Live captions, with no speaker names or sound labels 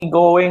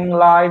Going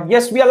live.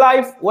 Yes, we are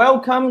live.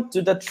 Welcome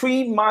to the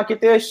Three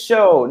Marketer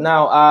Show.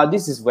 Now,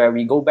 this is where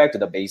we go back to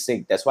the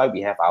basic. That's why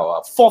we have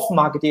our fourth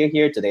marketer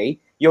here today.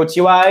 Yo,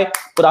 Chiwai,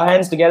 put our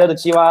hands together to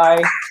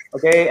Chiwai.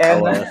 Okay,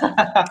 and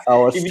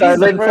Our if this is the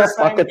silent first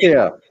fourth time,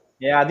 marketeer.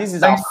 yeah, this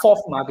is our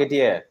fourth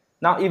marketeer.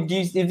 Now, if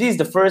this is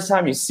the first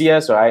time you see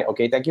us, right?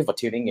 Okay, thank you for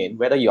tuning in.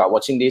 Whether you are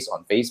watching this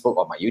on Facebook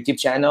or my YouTube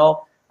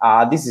channel,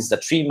 this is the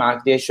Three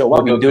Marketer Show.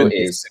 What we do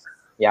is,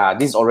 yeah,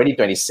 this is already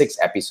 26th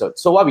episode.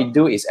 So what we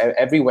do is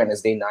every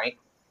Wednesday night,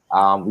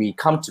 we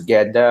come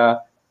together.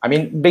 I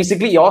mean,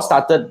 basically, it all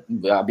started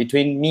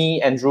between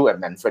me, Andrew, and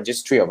Manfred,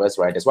 just three of us,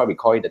 right? That's why we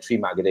call it the Three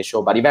Marketer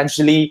Show. But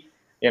eventually,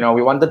 we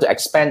wanted to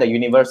expand the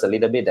universe a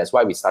little bit. That's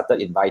why we started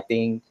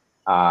inviting,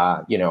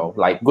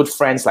 like good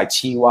friends like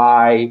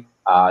Chi,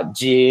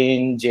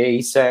 Jin,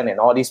 Jason, and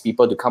all these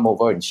people to come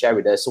over and share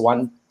with us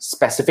one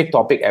specific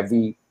topic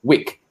every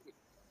week.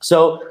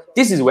 So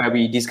this is where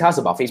we discuss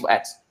about Facebook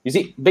ads. You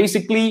see,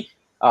 basically,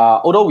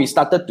 although we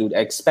started to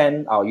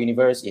expand our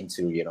universe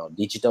into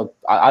digital,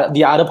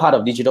 the other part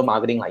of digital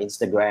marketing like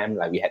Instagram,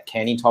 like we had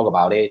Kenny talk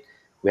about it.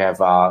 We have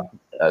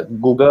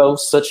Google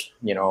search,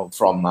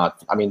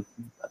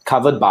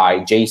 covered by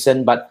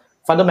Jason. But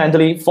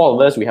fundamentally, four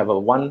of us, we have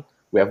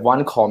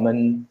one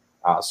common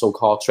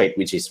so-called trait,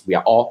 which is we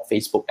are all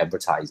Facebook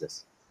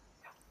advertisers.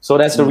 So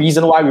that's the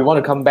reason why we want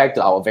to come back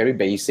to our very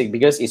basic,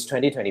 because it's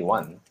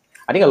 2021.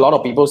 I think a lot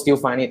of people still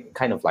find it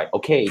kind of like,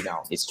 okay,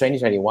 now it's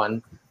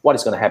 2021. What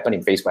is going to happen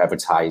in Facebook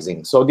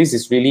advertising? So this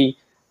is really,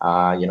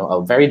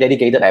 a very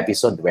dedicated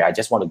episode where I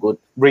just want to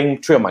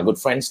bring three of my good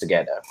friends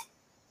together,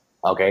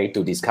 okay,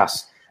 to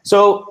discuss.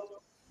 So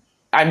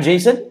I'm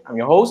Jason, I'm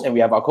your host, and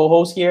we have our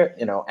co-host here,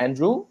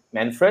 Andrew,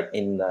 Manfred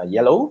in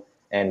yellow,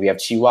 and we have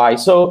Chiwai.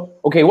 So,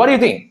 okay, what do you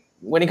think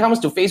when it comes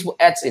to Facebook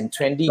ads in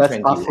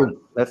 2021?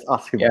 Let's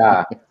ask him.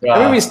 Yeah.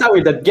 Maybe we start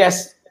with the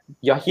guest.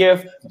 You're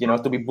here,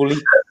 to be bullied.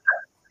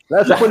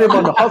 Let's put him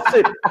on the hot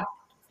seat.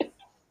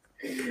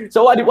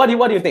 So what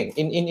do you think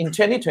in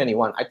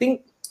 2021? I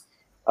think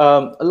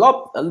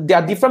there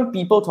are different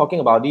people talking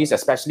about this,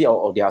 especially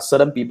or there are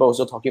certain people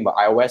also talking about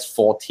iOS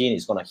 14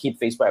 is going to hit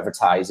Facebook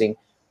advertising.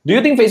 Do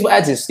you think Facebook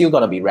ads is still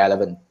going to be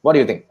relevant? What do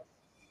you think?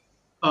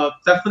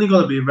 Definitely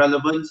going to be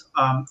relevant.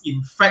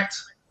 In fact,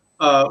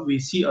 we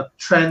see a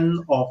trend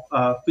of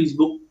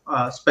Facebook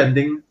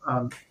spending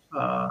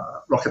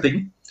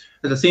rocketing.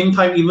 At the same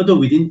time, even though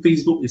within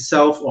Facebook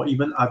itself or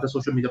even other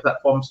social media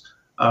platforms,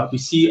 we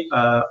see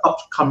an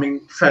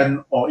upcoming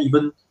trend or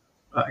even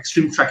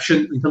extreme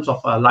traction in terms of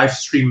live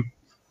stream.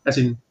 As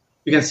in,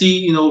 you can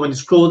see, when you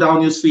scroll down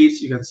news feeds,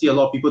 you can see a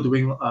lot of people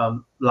doing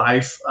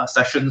live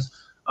sessions,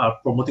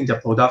 promoting their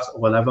products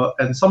or whatever.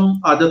 And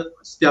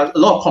there are a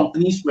lot of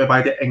companies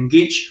whereby they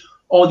engage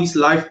all these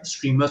live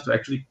streamers to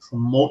actually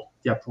promote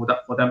their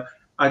product for them.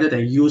 Either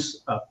they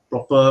use a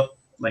proper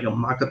like a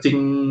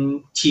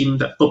marketing team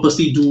that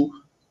purposely do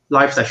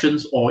live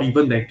sessions, or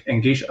even they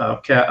engage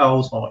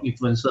KOLs or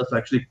influencers to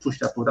actually push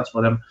their products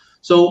for them.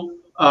 So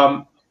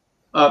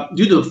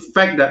due to the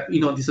fact that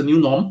this is a new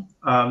norm,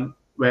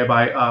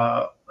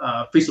 whereby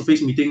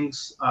face-to-face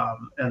meetings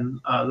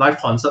and live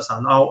concerts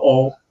are now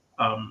all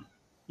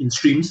in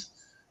streams.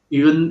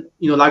 Even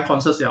live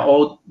concerts, they are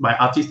all by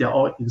artists, they are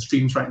all in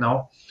streams right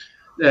now.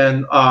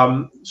 And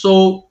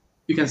so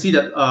you can see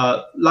that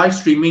live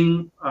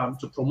streaming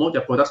to promote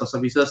their products or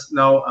services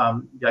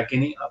now they are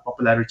gaining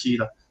popularity.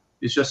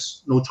 It's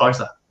just no choice.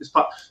 This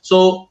part.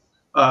 So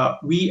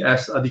we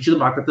as digital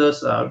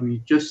marketers,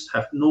 we just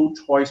have no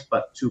choice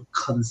but to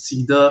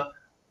consider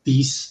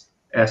these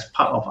as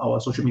part of our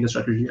social media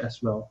strategy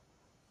as well.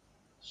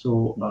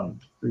 So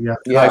yeah,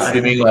 live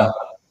streaming.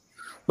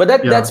 But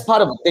that's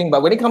part of the thing.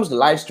 But when it comes to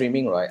live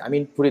streaming, right? I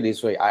mean, put it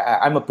this way: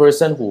 I'm a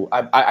person who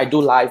I do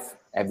live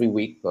every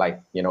week.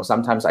 Like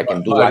sometimes I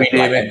can do live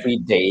every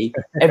day.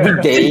 Every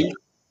day.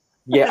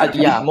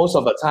 Yeah. Most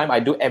of the time I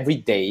do every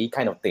day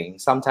kind of thing.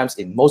 Sometimes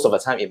most of the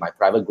time in my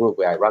private group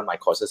where I run my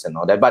courses and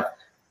all that. But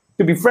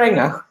to be frank,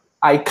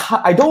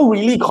 I don't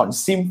really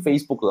consume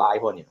Facebook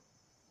Live on it.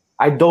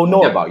 I don't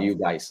know about you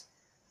guys.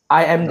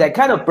 I am that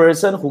kind of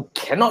person who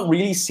cannot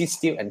really sit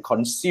still and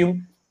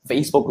consume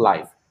Facebook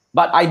Live.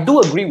 But I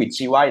do agree with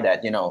Chiwai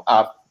that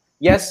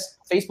yes,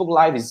 Facebook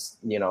Live is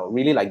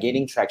really like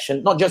gaining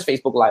traction. Not just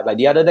Facebook Live. Like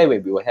the other day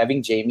when we were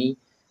having Jamie,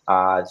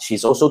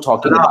 she's also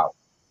talking about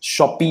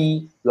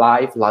Shopee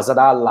Live,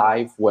 Lazada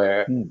Live,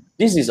 where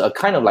this is a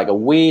kind of like a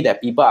way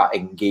that people are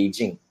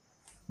engaging.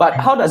 But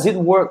how does it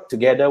work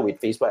together with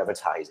Facebook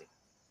advertising?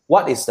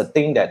 What is the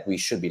thing that we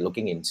should be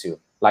looking into?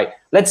 Like,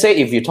 let's say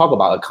if you talk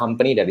about a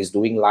company that is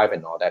doing live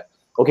and all that,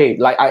 okay,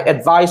 like I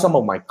advise some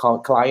of my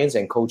clients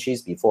and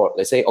coaches before,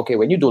 let's say, okay,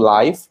 when you do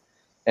live,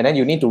 and then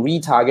you need to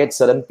retarget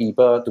certain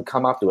people to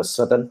come up to a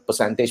certain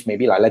percentage,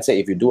 maybe like, let's say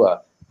if you do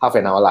a half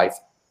an hour live,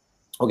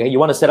 okay, you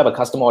want to set up a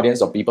custom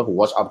audience of people who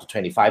watch up to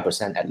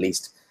 25% at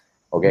least,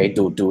 okay,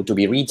 to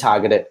be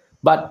retargeted.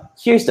 But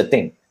here's the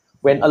thing.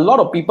 When a lot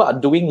of people are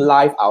doing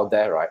live out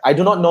there, right, I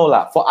do not know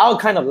lah. For our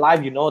kind of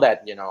live,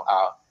 that,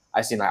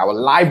 as in our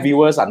live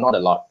viewers are not a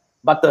lot.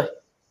 But the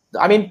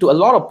I mean, to a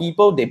lot of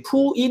people, they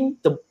pull in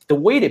the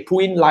way they pull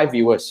in live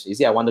viewers. You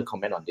see, I want to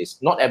comment on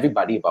this. Not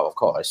everybody, but of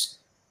course.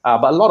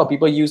 But a lot of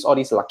people use all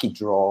these lucky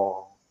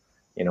draw,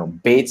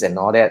 baits and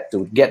all that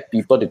to get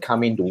people to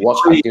come in to watch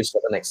until a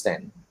certain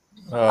extent.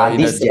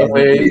 In a certain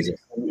way,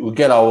 we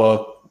get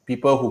our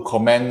people who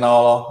comment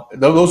now.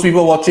 Those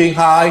people watching,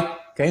 hi,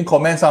 can you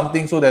comment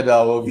something so that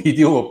our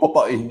video will pop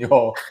up in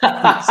your...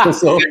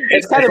 so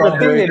it's kind of a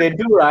thing that they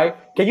do, right?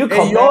 Can you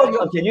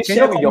comment? Can you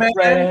share with your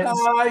friends?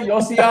 Hi,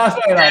 you see us,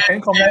 right? Can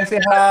you comment, say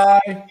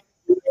hi?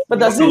 But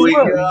does it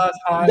work?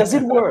 Does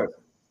it work?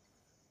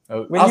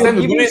 Ask them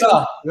to do it,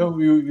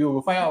 you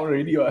will find out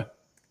already, right?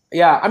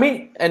 Yeah, I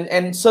mean,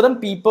 and certain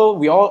people,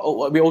 we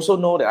also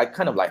know that I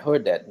kind of like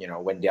heard that,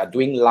 when they are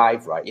doing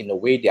live, right, in a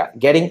way they are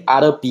getting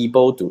other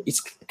people to,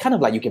 it's kind of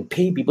like you can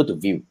pay people to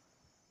view.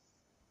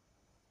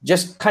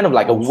 Just kind of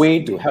like a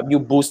way to help you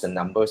boost the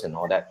numbers and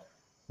all that.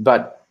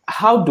 But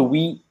how do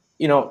we,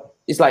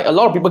 it's like a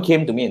lot of people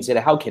came to me and said,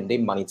 how can they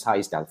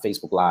monetize their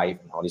Facebook Live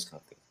and all this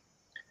kind of thing?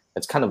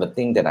 That's kind of a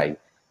thing that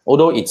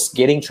although it's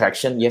getting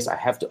traction, yes, I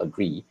have to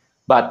agree.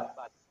 But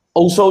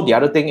also the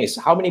other thing is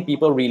how many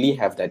people really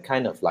have that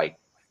kind of like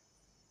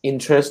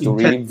interest to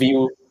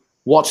really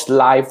watch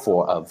live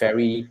for up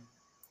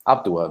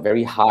to a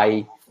very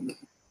high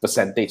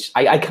percentage.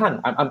 I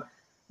can't.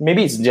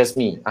 Maybe it's just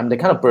me. I'm the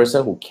kind of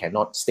person who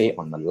cannot stay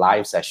on a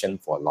live session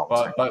for a long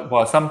time.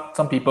 But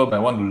some people might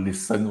want to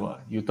listen.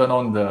 You turn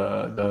on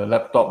the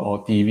laptop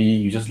or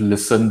TV, you just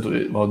listen to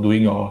it while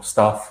doing your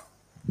stuff.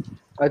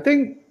 I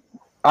think,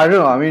 I don't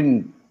know, I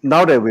mean,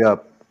 now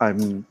that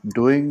I'm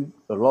doing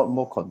a lot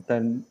more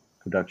content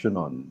production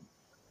on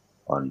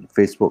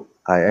Facebook.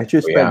 I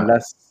actually spend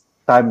less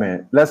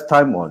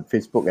time on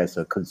Facebook as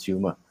a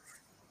consumer.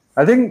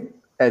 I think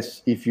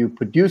as if you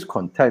produce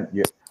content,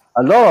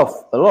 a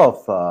lot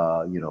of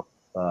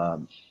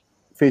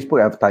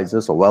Facebook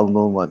advertisers or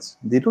well-known ones,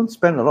 they don't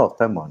spend a lot of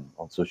time on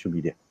social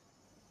media.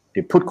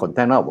 They put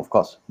content up, of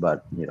course,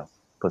 but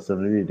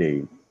personally,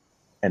 they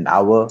an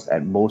hour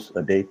at most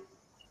a day.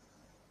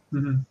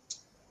 Mm-hmm.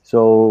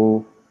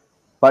 So,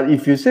 but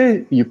if you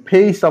say you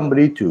pay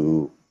somebody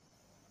to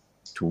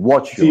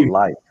watch your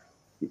live,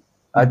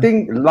 I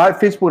think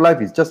Facebook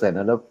Live is just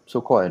another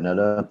so-called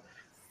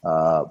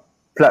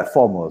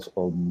platform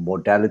or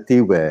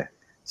modality where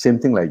same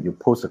thing like you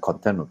post the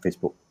content on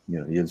Facebook.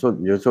 You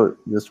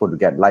just want to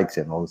get likes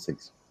and all those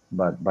things.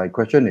 But my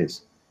question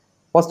is,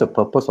 what's the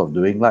purpose of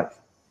doing live?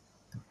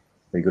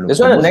 That's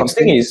why the next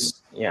thing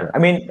is, I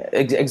mean,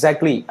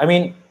 exactly. I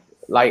mean,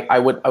 like I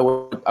would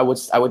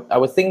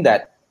think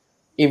that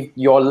if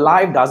your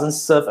live doesn't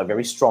serve a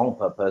very strong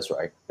purpose,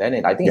 right,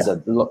 then I think it's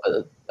a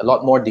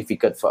lot more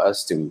difficult for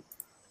us to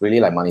really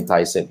like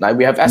monetize it. Like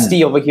we have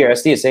ST over here.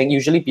 ST is saying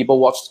usually people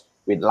watch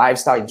with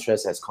lifestyle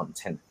interest as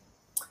content.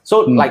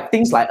 So like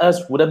things like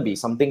us wouldn't be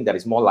something that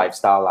is more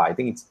lifestyle. I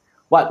think it's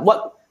what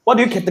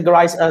do you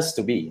categorize us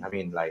to be? I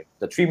mean, like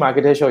the Three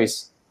Marketer Show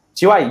is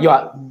Chiwai,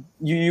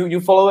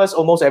 you follow us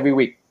almost every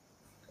week.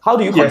 How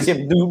do you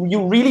consume? Do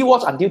you really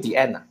watch until the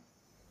end?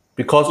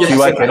 Because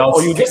Chiwai cannot,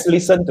 or you just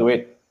listen to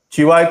it.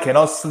 Chiwai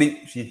cannot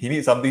sleep. He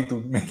needs something to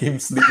make him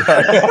sleep.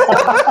 I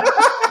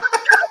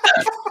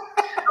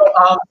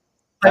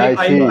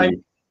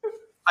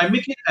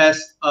make it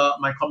as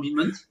my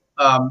commitment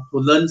to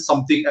learn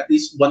something at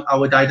least 1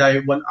 hour,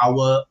 1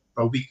 hour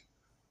per week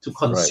to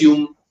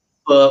consume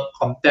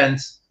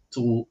content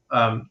to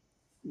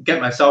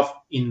get myself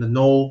in the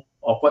know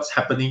of what's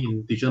happening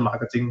in digital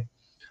marketing.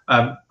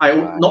 I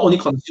not only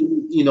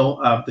consume,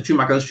 the Three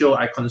Marketer Show.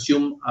 I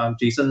consume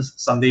Jason's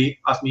Sunday.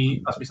 Ask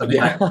me Sunday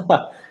night.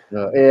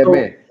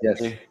 AMA,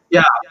 yes.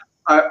 Yeah,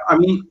 I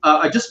mean,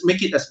 I just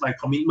make it as my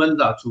commitment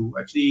to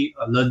actually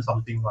learn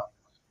something.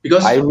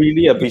 Because I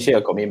really appreciate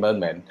your commitment,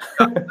 man.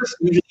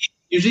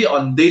 usually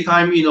on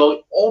daytime,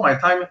 all my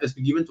time has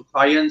been given to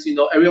clients.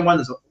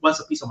 Everyone wants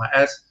a piece of my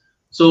ass.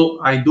 So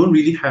I don't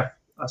really have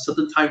a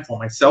certain time for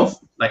myself,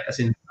 like as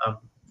in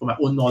for my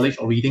own knowledge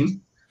or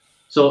reading.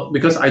 So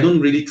because I don't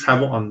really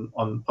travel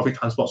on public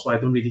transport, so I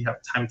don't really have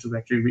time to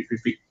actually read.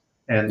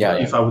 And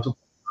if I were to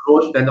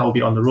road, then I'll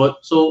be on the road.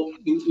 So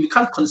you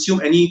can't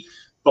consume any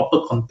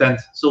proper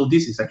content. So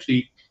this is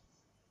actually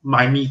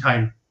my me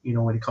time,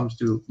 when it comes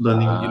to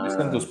learning. You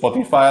listen to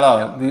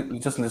Spotify, you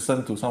just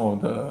listen to some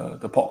of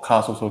the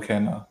podcasts also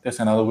can. That's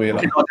another way.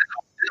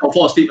 I'll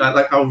fall asleep.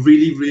 I'll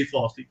really, really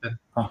fall asleep then.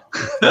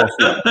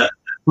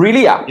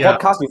 Really?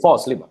 Podcast you fall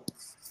asleep?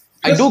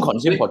 I do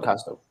consume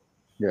podcasts though.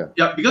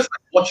 Yeah, because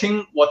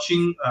watching,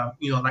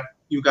 like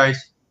you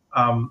guys,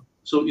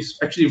 so it's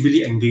actually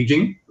really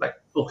engaging. Like,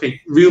 okay,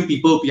 real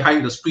people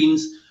behind the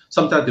screens.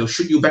 Sometimes they'll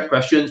shoot you back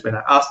questions when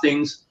I ask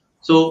things.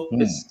 So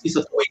it's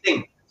a two-way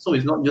thing. So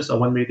it's not just a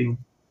one-way thing.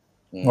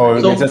 Or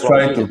you're just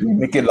trying to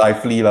make it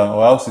lively,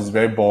 or else it's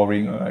very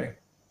boring, right?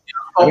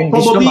 I mean,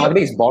 digital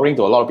marketing is boring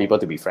to a lot of people,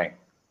 to be frank.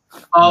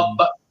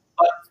 But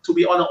to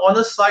be on the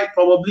honest side,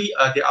 probably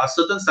there are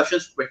certain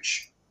sessions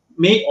which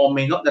may or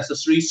may not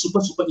necessarily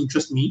super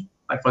interest me.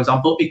 Like for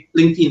example,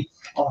 LinkedIn.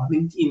 Oh,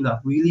 LinkedIn,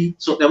 really?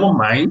 So never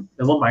mind.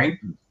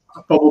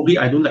 Probably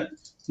I don't like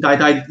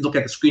look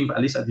at the screen, but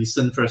at least I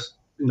listen first.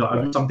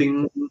 I do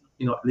something,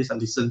 at least I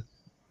listen.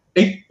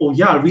 Oh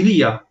yeah, really,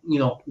 yeah.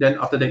 Then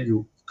after that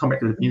you come back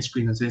to the main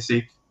screen and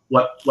say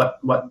what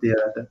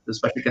the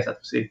special guests have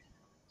to say.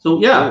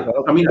 So yeah,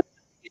 I mean,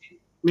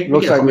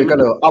 looks like we're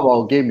gonna up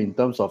our game in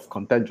terms of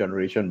content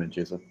generation, man,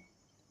 Jason.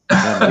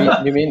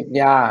 You mean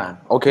yeah?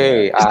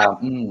 Okay.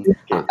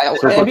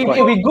 It'd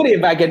be good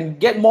if I can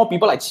get more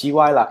people like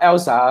Chiwai lah.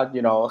 Else,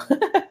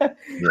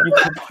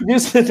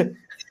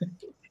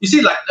 You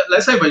see, like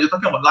let's say when you're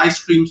talking about live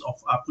streams of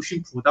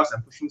pushing products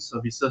and pushing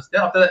services,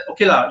 then after that,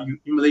 okay lah.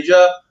 In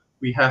Malaysia,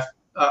 we have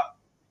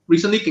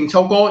recently King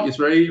Chao Guo is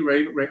very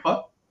very very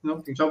hot.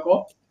 King Chao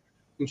Guo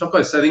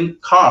is selling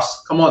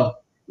cars. Come on,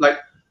 like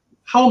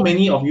how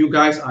many of you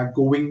guys are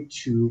going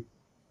to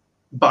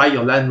buy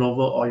your Land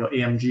Rover or your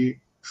AMG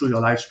through your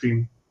live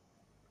stream?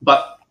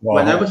 But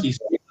whenever he's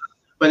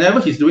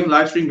doing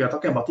live stream, we are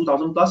talking about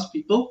 2,000 plus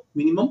people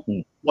minimum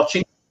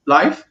watching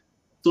live,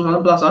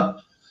 2,000 plus.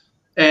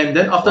 And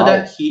then after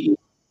that, he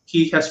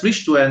has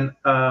reached to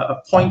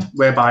a point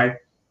whereby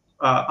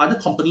other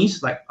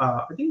companies like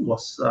I think it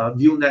was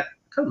ViewNet,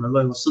 I can't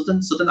remember, it was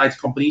certain IT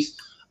companies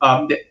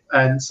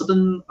and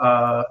certain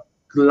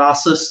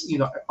glasses,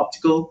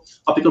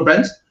 optical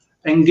brands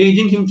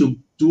engaging him to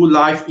do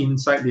live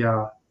inside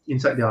their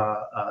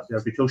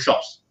retail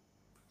shops.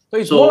 So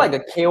it's more like a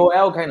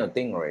KOL kind of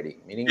thing already.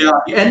 Meaning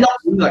you end up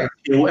doing like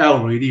a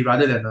KOL already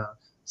rather than a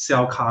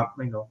sell car,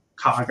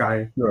 car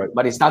guy. Right.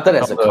 But it started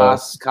as a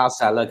car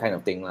seller kind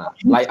of thing lah.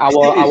 Like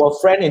our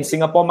friend in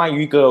Singapore, Mai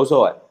Yu Ge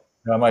also.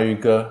 Yeah, Mai Yu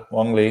Ge,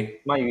 Wang Lei.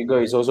 Mai Yu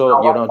Ge is also,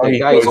 the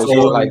guy is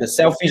also like the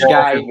selfish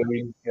guy.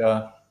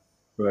 Yeah.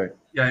 Right.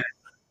 Yeah.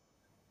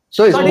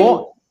 So it's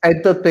more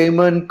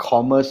entertainment,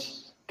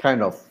 commerce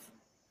kind of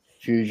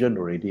fusion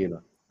already.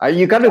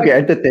 You got to be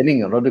entertaining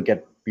in order to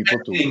get people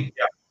to. Yeah.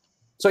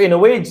 So in a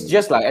way, it's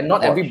just like, and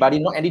not everybody,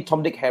 not any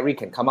Tom, Dick, Harry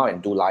can come out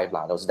and do live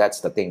lah.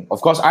 That's the thing.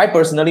 Of course, I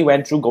personally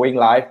went through going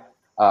live.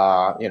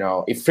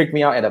 It freaked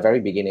me out at the very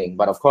beginning,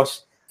 but of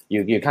course,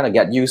 you kind of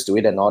get used to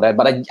it and all that.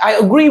 But I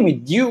agree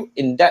with you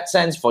in that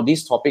sense for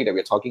this topic that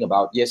we're talking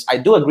about. Yes, I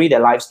do agree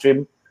that live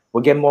stream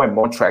will get more and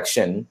more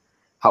traction.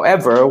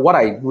 However, what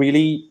I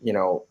really,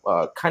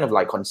 kind of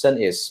like concern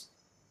is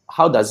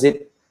how does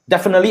it?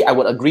 Definitely, I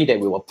would agree that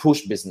we will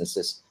push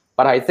businesses.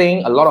 But I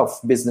think a lot of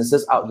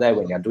businesses out there,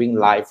 when they're doing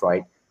live,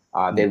 right,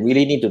 they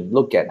really need to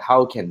look at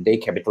how can they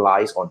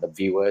capitalize on the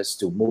viewers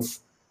to move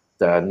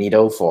the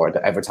needle for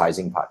the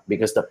advertising part.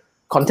 Because the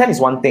content is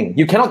one thing.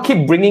 You cannot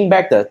keep bringing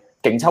back the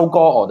Geng Chao Guo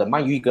or the Mai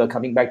Yu Ge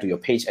coming back to your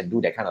page and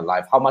do that kind of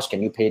live. How much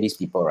can you pay these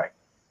people, right?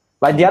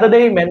 Like the other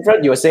day,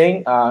 Manfred, you were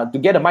saying to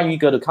get a Mai Yu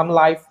Ge to come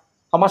live,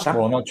 how much?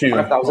 Well, not cheap.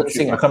 5,000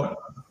 Sing. I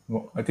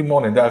think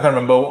more than that. I can't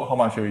remember how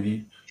much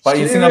already. But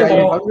in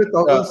Singapore,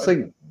 100,000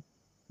 Sing.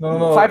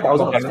 No,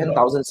 5,000 or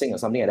 10,000 Sing or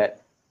something like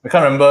that. I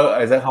can't remember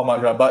exactly how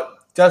much, but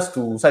just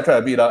to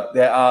sidetrack a bit,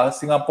 there are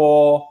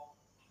Singapore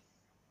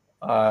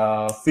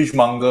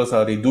fishmongers,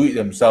 they do it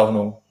themselves,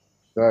 no?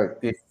 Right.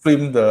 They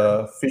film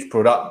the fish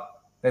product,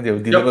 then they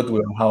will deliver to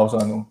your house,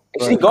 no?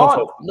 Actually,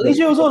 God,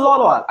 Malaysia also a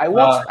lot. I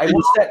watched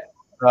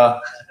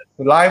that.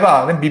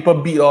 Live, then people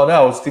beat all. Then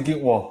I was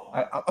thinking, wow,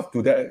 up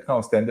to that kind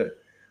of standard.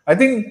 I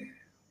think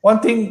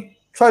one thing,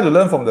 try to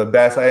learn from the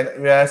best.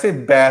 When I say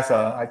best,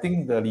 I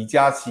think the Li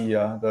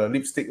Jiaqi, the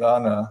lipstick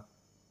one.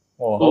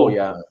 Oh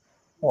yeah.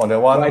 Oh, that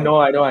one. I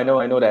know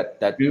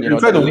that. You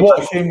try to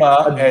watch him,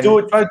 and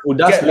dude try to who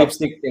does get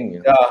lipstick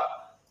thing. Yeah,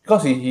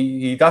 because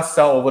he does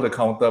sell over the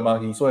counter,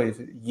 He so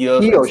his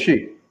years. He or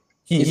she?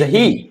 He's a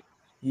he.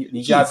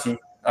 Li Jiaqi.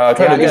 Try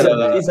to get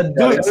it's a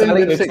dude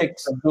selling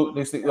lipsticks.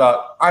 Lipstick.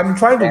 I'm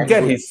trying to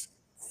get his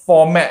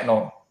format,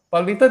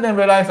 but later then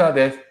realize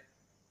there's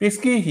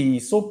basically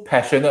he's so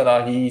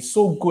passionate, he's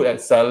so good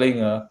at selling.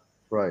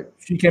 Right.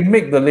 He can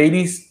make the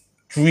ladies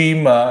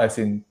dream, as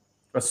in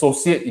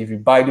associate. If you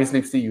buy this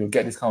lipstick, you will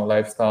get this kind of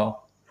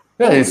lifestyle.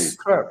 That is.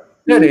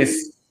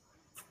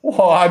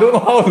 Wow, I don't know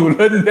how to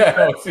learn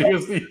that.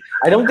 Seriously,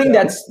 I don't think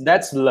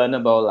that's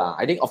learnable, lah.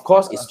 I think of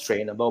course it's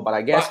trainable, but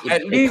I guess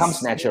it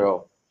comes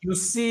natural. You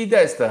see,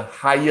 that's the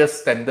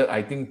highest standard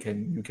I think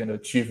you can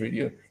achieve with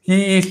you.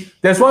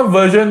 There's one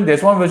version.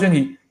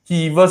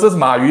 He versus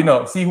Ma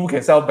Yun. See who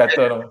can sell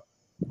better.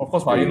 Of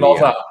course, Ma Yun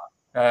lost.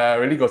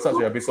 Really got such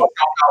an episode.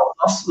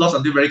 Lost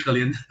until very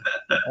clean.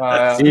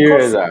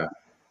 Serious.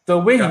 The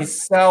way he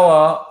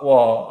sell,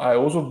 wow, I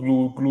also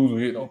glue to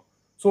it.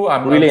 So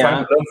I'm really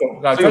trying to learn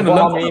from. So you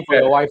bought me for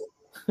your wife.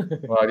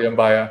 I didn't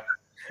buy.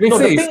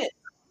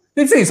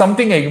 Lipstick is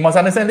something. You must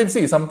understand.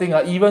 Lipstick is something.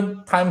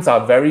 Even times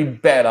are very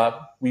bad.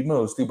 Women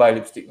will still buy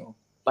lipstick.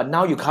 But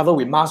now you cover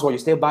with mask, while you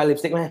still buy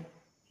lipstick, man.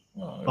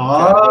 You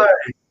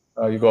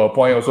got a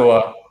point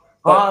also.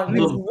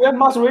 You wear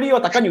mask already,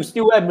 or takkan you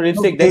still wear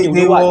lipstick? They then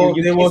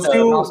you do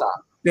what?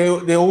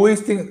 They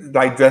always think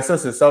like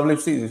dresses to sell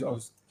lipstick.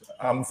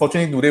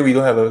 Unfortunately, today we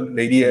don't have a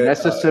lady.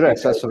 Necessary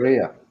accessory.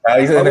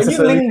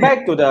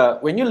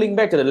 When you link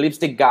back to the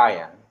lipstick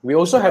guy, we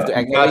also have to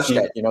acknowledge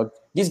that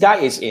this guy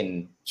is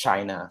in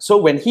China. So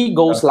when he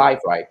goes live,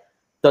 right,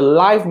 the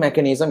live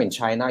mechanism in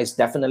China is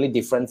definitely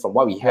different from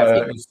what we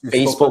have in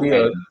Facebook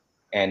totally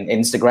and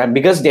Instagram,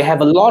 because they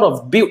have a lot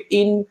of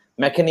built-in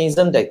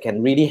mechanism that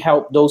can really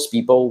help those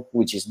people,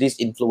 which is these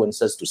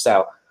influencers, to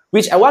sell.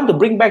 Which I want to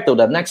bring back to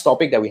the next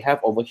topic that we have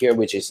over here,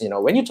 which is,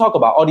 when you talk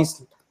about all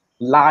these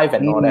live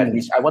and all that,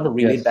 which I want to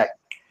relate back.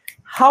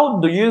 How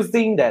do you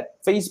think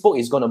that Facebook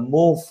is going to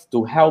move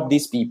to help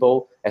these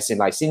people? As in,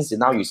 like, since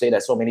now you say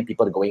that so many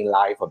people are going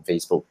live on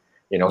Facebook,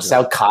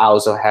 sell car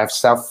also have,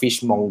 sell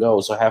fishmonger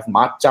also have,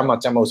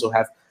 macam also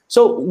have.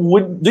 So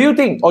do you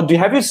think, or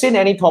have you seen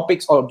any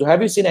topics, or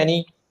have you seen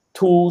any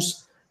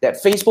tools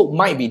that Facebook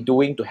might be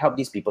doing to help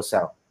these people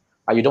sell?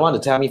 You don't want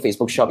to tell me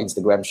Facebook shop,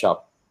 Instagram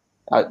shop.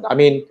 I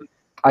think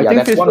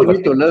Facebook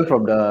need to learn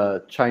from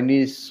the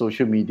Chinese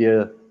social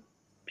media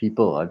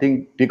people. I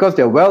think because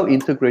they're well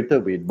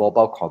integrated with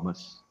mobile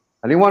commerce.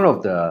 I think one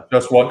of the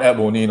just one app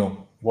only,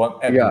 one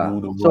app. Yeah.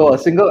 So a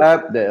single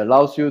app that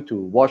allows you to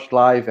watch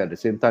live at the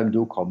same time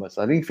do commerce.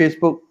 I think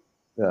Facebook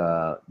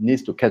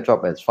needs to catch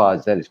up as far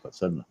as that is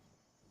concerned.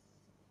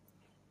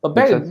 But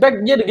back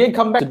yet again,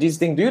 come back to this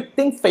thing. Do you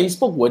think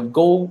Facebook would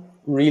go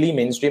really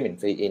mainstream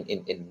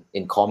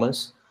in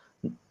commerce?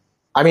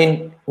 I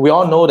mean, we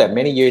all know that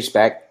many years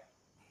back,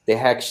 they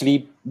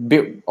actually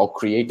built or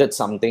created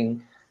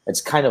something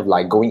that's kind of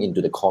like going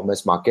into the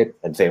commerce market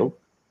and failed.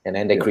 And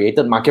then they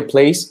created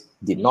marketplace,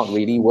 did not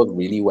really work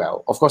really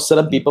well. Of course,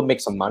 certain people make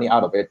some money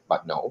out of it,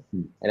 but no.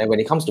 And then when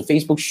it comes to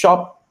Facebook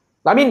shop,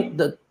 I mean,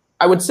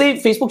 I would say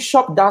Facebook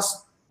shop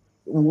does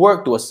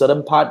work to a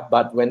certain part,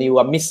 but when you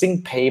are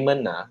missing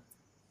payment,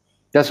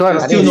 that's why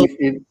I think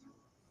if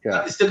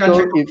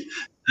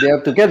they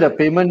have to get the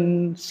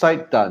payment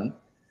side done,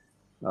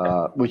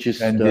 which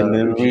is what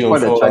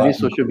the Chinese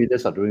social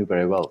medias are doing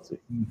very well.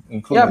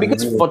 Yeah,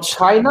 because for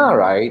China,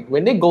 right,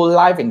 when they go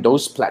live in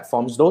those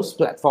platforms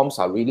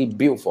are really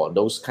built for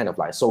those kind of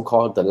like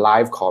so-called the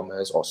live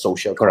commerce or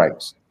social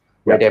commerce.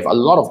 Where they have a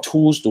lot of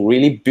tools to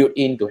really build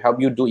in to help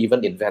you do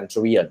even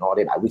inventory and all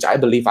that, which I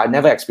believe, I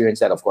never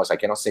experienced that, of course, I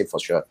cannot say for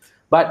sure.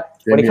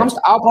 But when it comes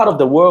to our part of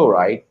the world,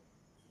 right,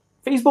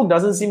 Facebook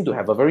doesn't seem to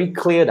have a very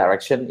clear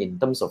direction in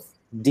terms of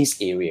this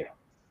area.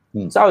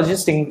 So I was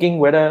just thinking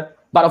whether,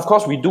 but of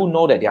course we do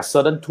know that there are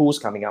certain tools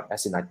coming up,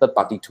 as in like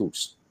third-party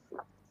tools.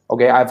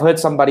 Okay, I've heard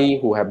somebody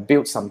who have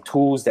built some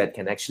tools that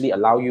can actually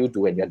allow you to,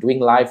 when you're doing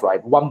live,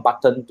 right, one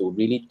button to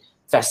really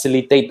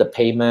facilitate the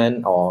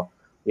payment or,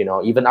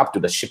 even up to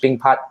the shipping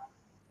part.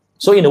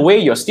 So in a way,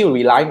 you're still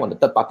relying on the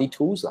third-party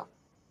tools.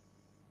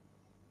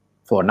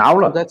 For now.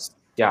 So that's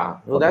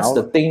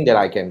the thing that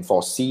I can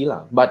foresee.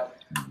 But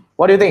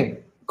what do you think?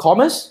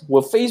 Commerce?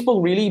 Will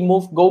Facebook really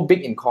go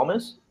big in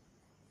commerce?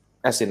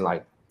 As in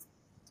like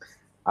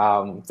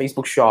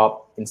Facebook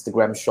shop,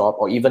 Instagram shop,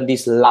 or even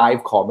this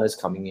live commerce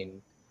coming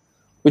in,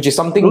 which is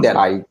something that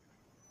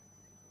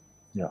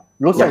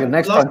looks like the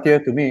next frontier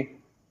to me.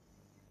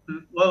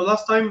 Well,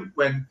 last time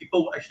when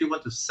people actually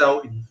want to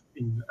sell in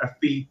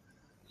FB,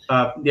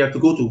 they have to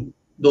go to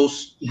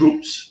those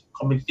groups,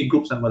 community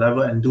groups and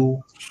whatever, and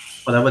do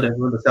whatever they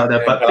want to sell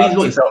there. But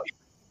Facebook is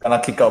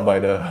gonna kick out by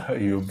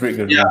you break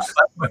the rules.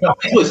 But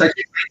Facebook is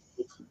actually trying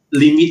to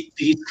limit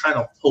these kind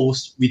of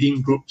posts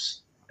within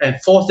groups and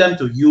force them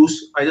to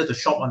use either to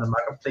shop on the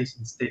marketplace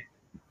instead.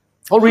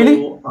 Oh, really?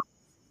 So,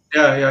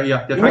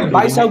 yeah. They're trying to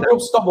buy sell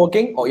groups stop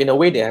working, or in a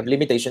way they have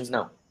limitations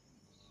now?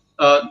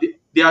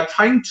 They are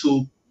trying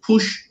to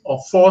push or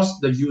force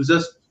the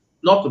users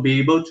not to be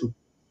able to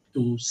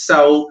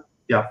sell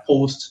their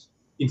posts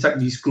inside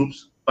these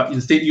groups, but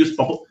instead use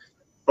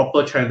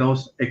proper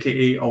channels,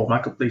 aka or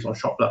marketplace or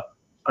shop.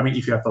 I mean,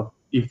 if you have a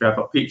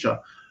page,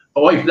 or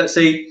if let's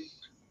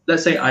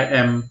say I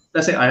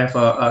have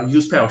a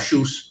used pair of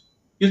shoes.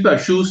 Used pair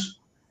of shoes,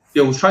 they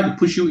will try to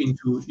push you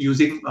into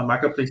using a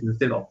marketplace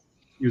instead of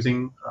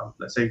using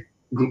let's say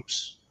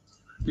groups,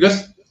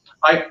 because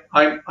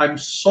I'm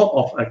sort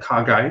of a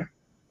car guy.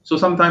 So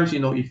sometimes,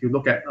 if you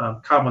look at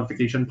car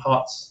modification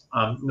parts,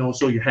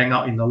 so you hang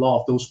out in a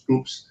lot of those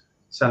groups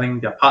selling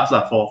their parts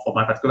for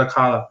my particular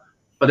car.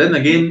 But then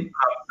again,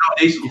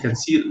 nowadays you can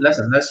see less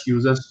and less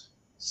users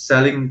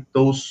selling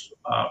those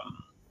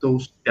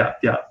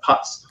their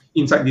parts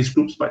inside these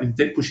groups, but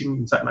instead pushing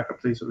inside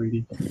marketplace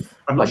already.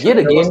 But yet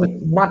again,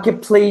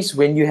 marketplace,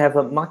 when you have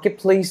a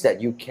marketplace that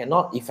you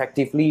cannot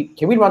effectively,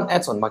 can we run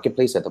ads on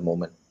marketplace at the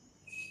moment?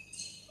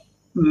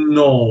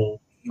 No,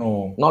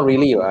 not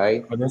really,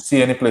 right? I don't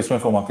see any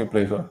placement for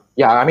marketplace.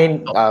 Yeah, I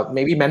mean,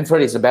 maybe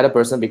Manfred is a better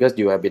person because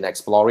you have been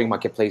exploring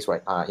marketplace,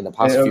 right? In the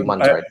past few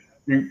months, right?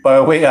 By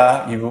the way,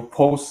 you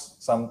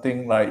post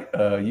something like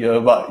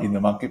earbud in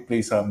the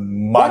marketplace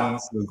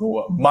months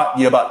ago.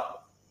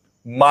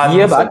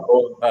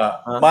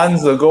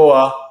 Months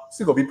ago,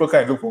 still got people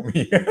kind of look for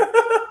me.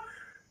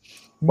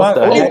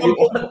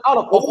 Out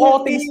of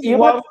all things,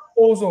 earbud?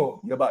 Also,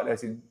 earbud,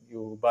 as in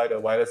you buy the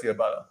wireless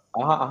earbud.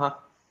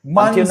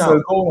 Months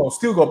ago,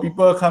 still got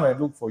people come and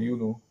look for you.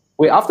 No.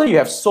 Wait, after you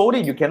have sold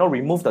it, you cannot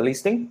remove the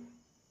listing?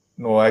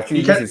 No,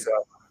 actually, this is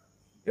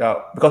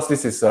because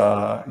this is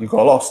you got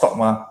a lot of stock,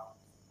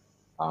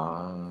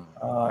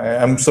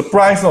 I'm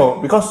surprised,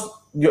 because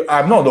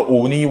I'm not the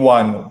only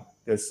one.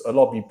 There's a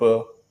lot of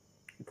people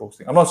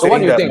posting. I'm not So saying what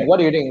do you that, think? What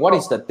do you think? What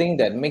is the thing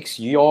that makes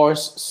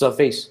yours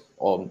surface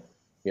or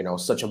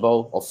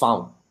searchable or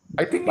found?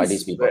 I think by it's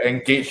these people. the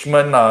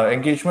engagement.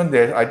 Engagement.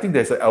 I think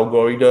there's an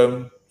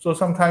algorithm. So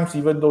sometimes,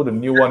 even though the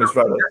new one is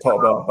right at the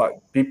top,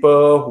 but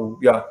people who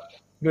get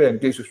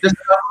engaged with.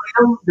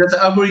 There's an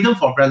algorithm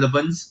for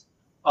relevance.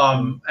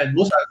 And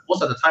most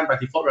of the time, by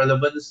default,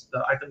 relevance,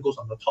 the item goes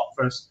on the top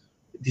first.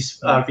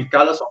 This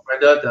regardless of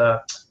whether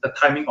the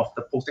timing of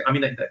the posting, I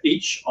mean, like the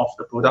age of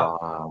the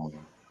product. Wow.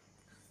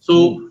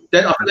 So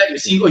then after that, you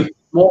see,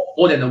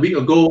 more than a week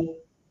ago,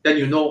 then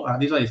you know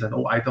this one is an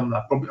old item.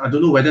 Probably, I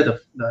don't know whether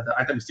the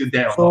item is still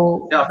there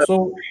or not. Then after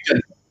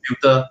you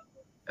filter,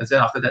 and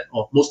then after that,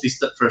 most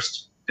listed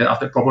first. Then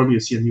after, probably you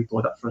see a new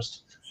product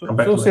first.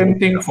 So same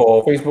thing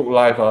for Facebook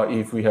Live.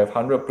 If we have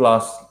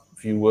 100+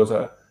 viewers,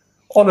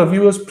 all the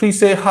viewers, please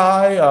say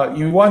hi.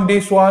 You want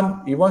this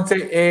one? You want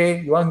say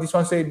A? You want this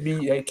one say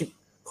B? And keep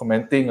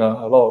commenting.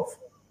 A lot of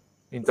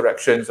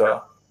interactions.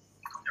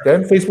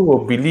 Then Facebook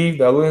will believe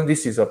that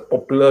this is a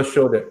popular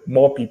show that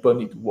more people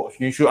need to watch.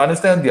 You should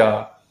understand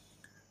their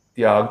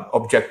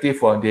objective.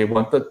 They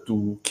wanted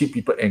to keep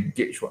people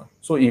engaged.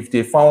 So if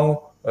they found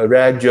a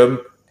rare gem,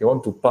 they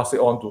want to pass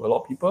it on to a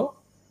lot of people.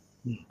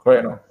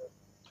 Correct? No?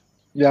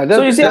 Yeah,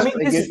 so you see, I mean,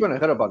 engagement. I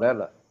heard about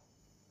that.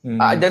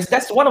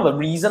 That's one of the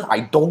reasons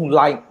I don't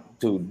like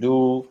to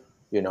do,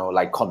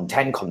 like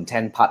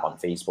content part on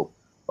Facebook.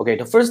 Okay,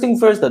 the first thing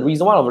first,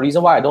 one of the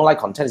reasons why I don't like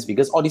content is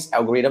because all this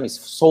algorithm is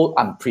so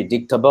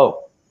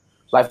unpredictable.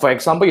 Like, for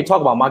example, you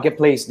talk about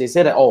marketplace, they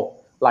say that,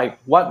 like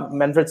what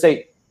Manfred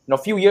said,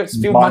 few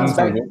months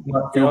back,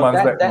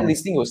 that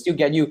listing will still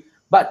get you.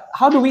 But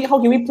how can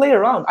we play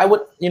around? I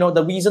would,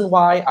 the reason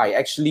why I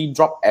actually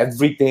drop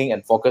everything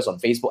and focus on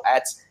Facebook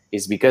ads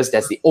is because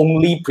that's the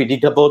only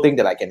predictable thing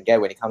that I can get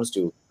when it comes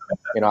to,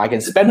 I can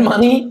spend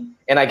money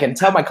and I can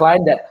tell my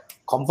client that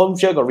confirm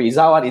sure got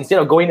result, instead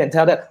of going and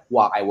tell that,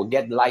 wow, I will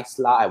get likes,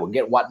 I will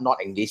get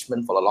whatnot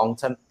engagement for the long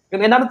term.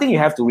 And another thing you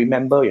have to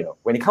remember,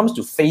 when it comes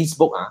to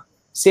Facebook,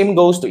 same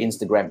goes to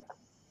Instagram.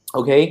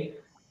 Okay,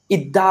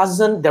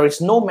 there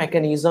is no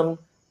mechanism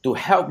to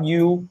help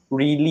you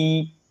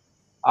really,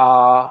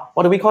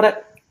 what do we call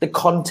it? The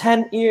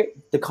content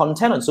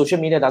on social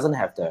media doesn't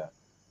have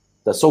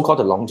the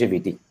so-called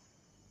longevity.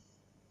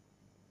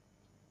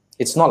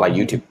 It's not like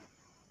YouTube.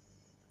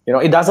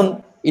 It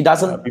doesn't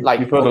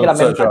like, okay,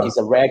 Manfred is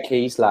a rare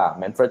case lah.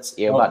 Manfred's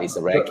earbud is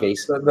a rare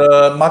case.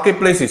 The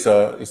marketplace is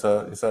a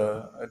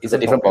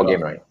different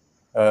ballgame, right?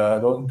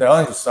 That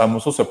one is, I'm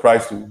also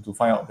surprised to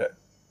find out that.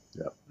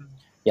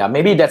 Yeah,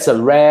 maybe that's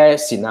a rare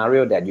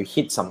scenario that you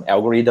hit some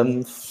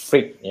algorithm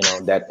freak,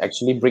 that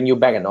actually bring you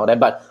back and all that.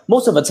 But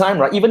most of the time,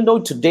 right, even though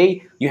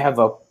today you have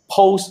a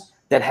post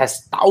that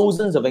has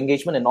thousands of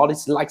engagement and all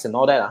these likes and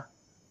all that,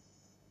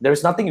 there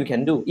is nothing you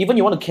can do. Even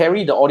you want to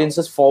carry the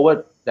audiences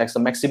forward, that's the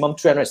maximum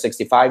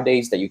 365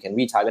 days that you can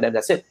retarget them.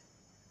 That's it.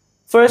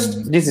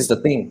 First, this is the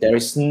thing. There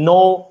is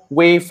no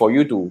way for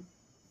you to,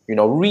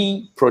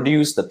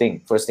 reproduce the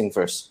thing. First thing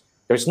first.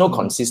 There's no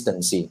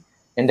consistency.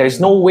 And there's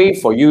no way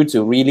for you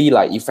to really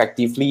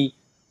effectively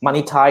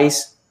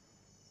monetize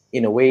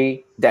in a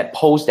way that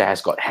post that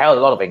has got hell a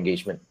lot of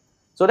engagement.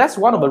 So that's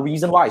one of the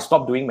reasons why I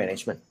stopped doing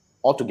management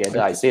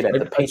altogether. I say that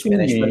the page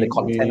management, the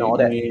content, all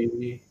that.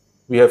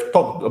 We have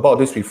talked about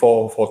this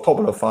before. For top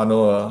of the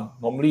funnel,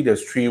 normally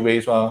there's 3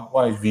 ways.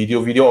 One is video.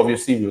 Video,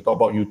 obviously, we'll talk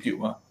about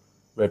YouTube,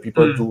 where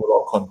people do a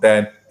lot of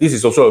content. This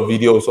is also a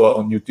video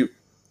on YouTube.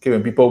 Okay,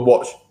 when people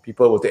watch,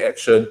 people will take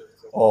action,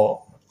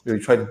 or we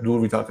try to do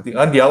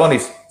retargeting. And the other one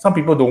is, some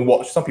people don't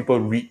watch, some people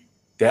read.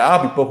 There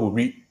are people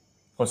who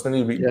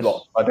constantly read a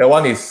lot. But that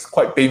one is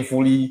quite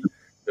painfully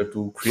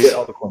to create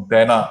all the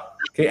content.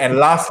 Okay, and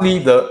lastly,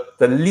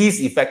 the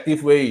least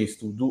effective way is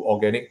to do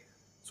organic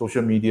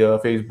social media,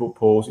 Facebook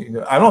posts.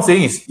 I'm not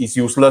saying it's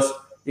useless.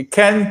 It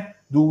can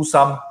do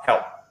some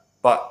help.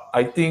 But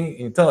I think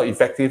in terms of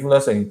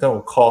effectiveness and in terms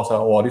of cost,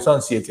 this one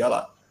is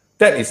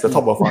that is the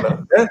top of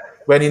funnel. Then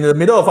when in the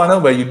middle of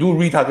funnel, where you do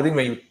retargeting,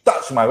 when you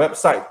touch my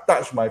website,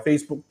 touch my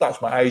Facebook,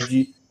 touch my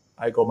IG,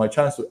 I got my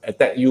chance to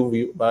attack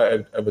you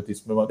by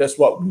advertisement. That's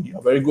what we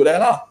are very good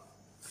at.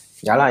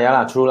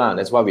 Yeah, true lah.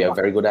 That's what we are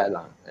very good at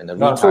lah. And the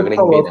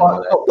retargeting bit and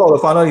all that. Top of the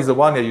funnel is the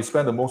one that you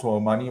spend the most of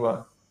your money.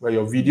 Where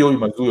your video, you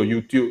must do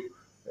your YouTube.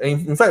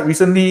 In fact,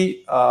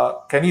 recently,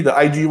 Kenny, the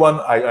IG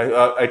one,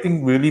 I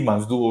think really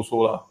must do also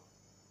lah.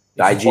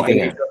 The IG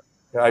thing.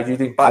 The IG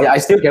thing. I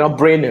still cannot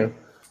brain.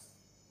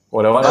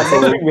 We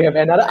have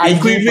another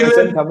IG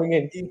person coming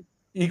in.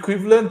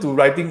 Equivalent to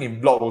writing in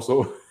blog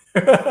also.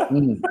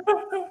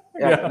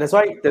 Yeah, that's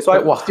why.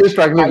 Wow, still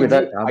struggling with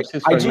that.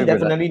 IG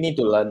definitely need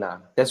to learn.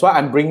 That's why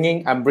I'm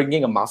bringing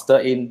a master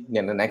in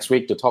the next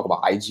week to talk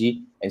about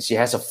IG, and she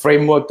has a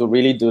framework to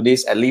really do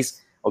this. At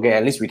least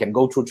we can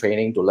go through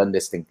training to learn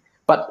this thing.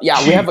 But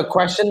yeah, we have a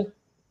question.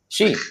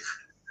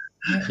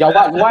 Why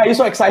are you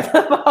so excited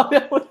about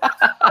it?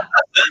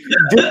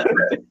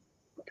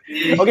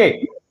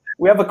 Okay,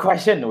 we have a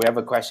question. We have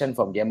a question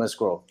from Gamer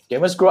Scroll.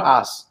 Gamer Scroll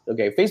asks,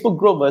 okay, Facebook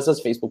group versus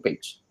Facebook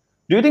page.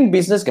 Do you think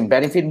business can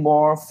benefit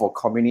more for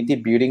community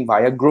building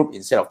via group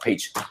instead of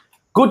page?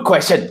 Good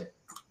question.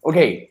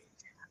 Okay.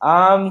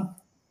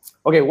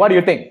 Okay, what do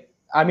you think?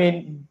 I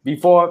mean,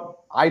 before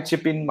I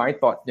chip in my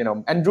thought,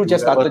 Andrew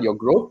just started your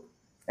group,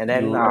 and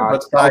then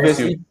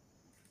obviously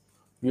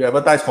you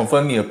advertise,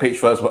 confirm me a page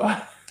first,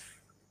 but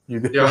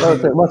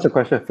what's the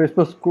question?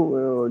 Facebook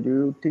group, do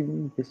you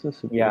think business?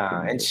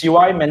 Yeah, and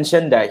Shiwai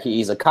mentioned that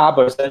he is a car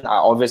person.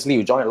 Obviously,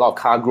 you join a lot of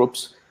car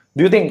groups.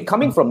 Do you think,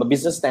 coming from a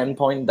business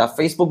standpoint, the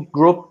Facebook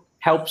group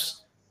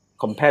helps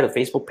compare the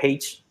Facebook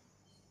page?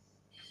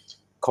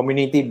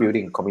 Community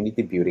building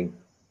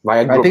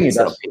via group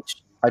instead of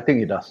page. I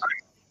think it does.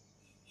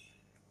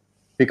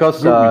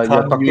 Because you're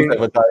talking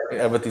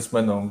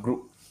advertisement on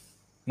group.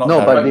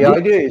 But the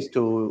idea is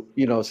to,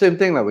 same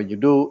thing like when you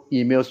do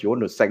emails, you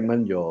want to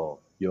segment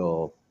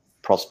your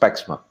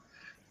prospects.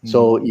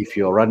 So if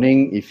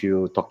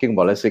you're talking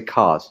about, let's say,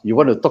 cars, you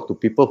want to talk to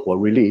people who are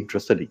really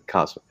interested in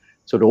cars.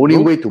 So the only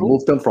way to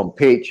move them from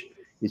page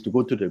is to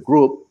go to the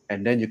group,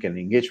 and then you can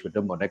engage with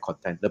them on that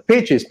content. The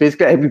page is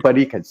basically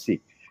everybody can see.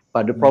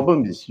 But the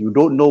problem is you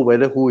don't know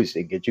who is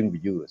engaging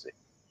with you.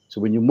 So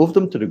when you move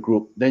them to the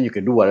group, then you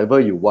can do whatever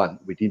you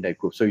want within that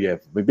group. So you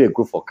have maybe a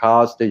group for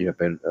cars, then you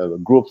have a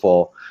group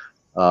for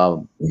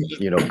car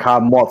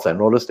mods and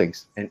all those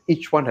things. And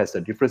each one has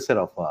a different set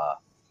of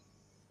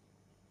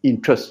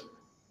interests.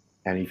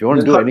 And if you want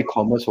to do any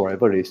commerce or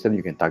whatever it is, then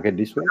you can target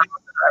this way.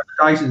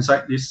 Guys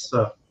inside this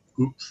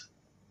groups.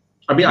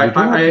 I mean, I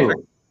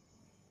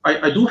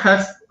do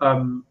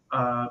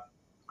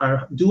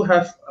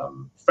have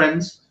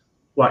friends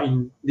who are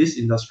in this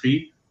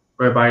industry,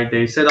 whereby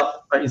they set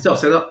up,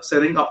 instead of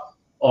setting up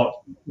or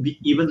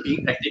even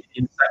being active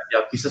inside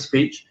their business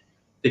page,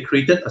 they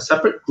created a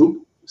separate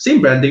group,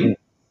 same branding,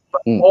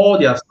 but all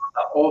their stuff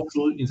are all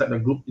through inside the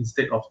group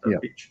instead of the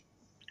page.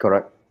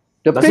 Correct.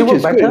 The page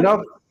is good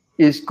enough.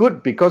 It's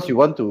good because you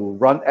want to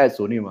run ads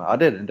only.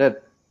 Other than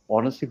that,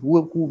 honestly,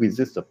 who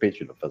visits the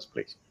page in the first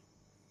place?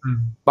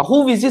 But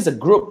who visits a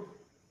group?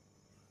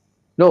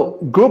 No,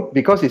 group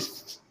because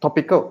it's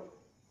topical.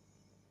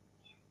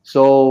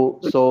 So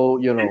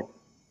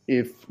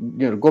if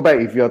go back,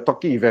 if you have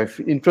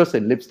interest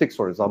in lipsticks,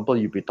 for example,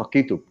 you'll be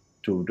talking to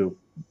the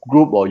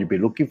group, or you'll be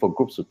looking for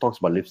groups who talks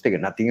about lipstick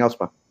and nothing else.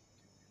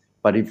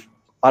 But if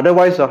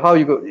otherwise, how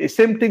you go? It's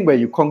same thing where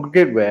you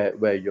congregate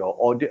where your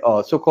audience,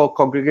 so-called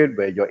congregate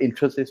where your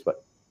interest is.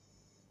 But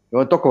you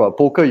want to talk about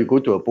poker, you go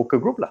to a poker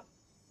group lah.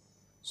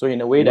 So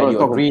in a way that you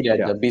agree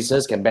that the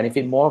business can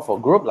benefit more for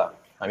group lah.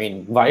 I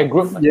mean, via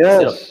group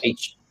instead of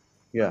page.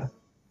 Yeah.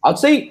 I'd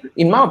say,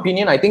 in my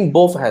opinion, I think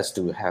both has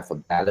to have a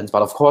balance.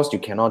 But of course, you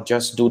cannot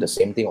just do the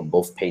same thing on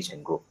both page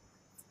and group.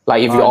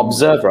 Like if you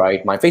observe,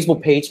 right, my Facebook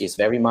page is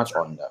very much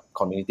on the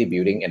community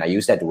building, and I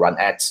use that to run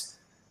ads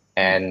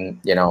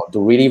and, to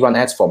really run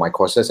ads for my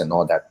courses and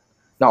all that.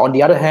 Now, on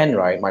the other hand,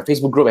 right, my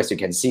Facebook group, as you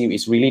can see,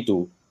 is really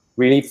to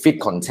really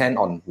fit content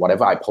on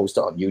whatever I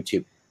posted on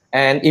YouTube.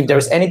 And if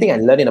there's anything I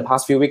learned in the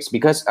past few weeks,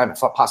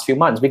 past few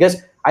months,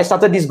 because I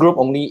started this group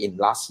only in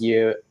last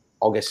year,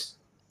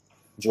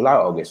 July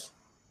or August.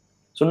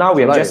 So now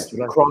we have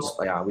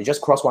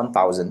just crossed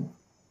 1,000.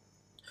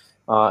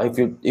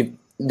 If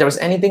there's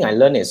anything I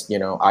learned is,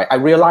 I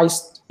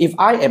realized if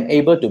I am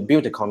able to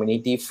build a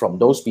community from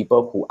those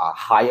people who are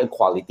higher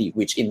quality,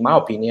 which in my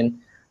opinion,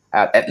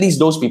 at least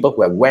those people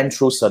who have went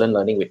through certain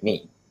learning with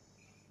me,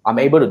 I'm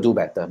able to do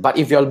better. But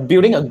if you're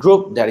building a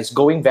group that is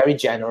going very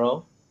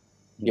general,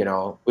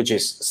 which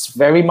is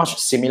very much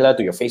similar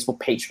to your Facebook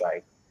page,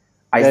 right?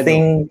 I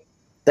think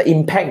the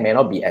impact may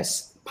not be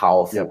as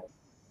powerful. Yep.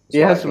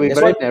 It has to be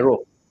very narrow.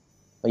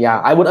 Yeah,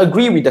 I would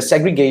agree with the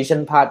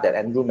segregation part that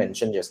Andrew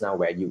mentioned just now,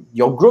 where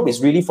your group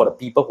is really for the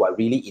people who are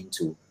really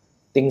into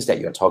things that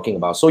you're talking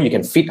about, so you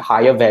can fit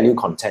higher value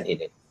content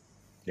in it.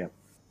 Yeah,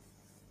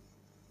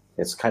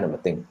 it's kind of a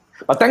thing.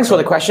 But thanks for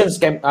the questions,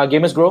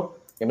 Gamers Grow.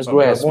 Gamers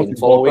Grow has been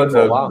following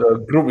for a while.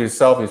 The group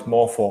itself is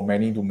more for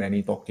many to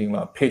many talking.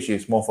 Page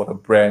is more for the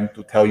brand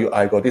to tell you,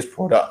 I got this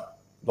product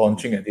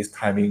launching at this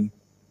timing.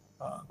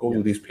 Go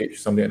to this page,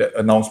 something like that.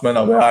 Announcement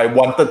where I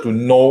wanted to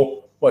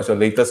know what's the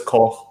latest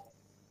course.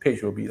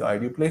 Page will be the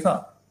ideal place.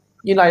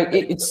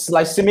 It's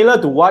like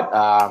similar to what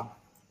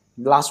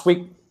last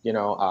week,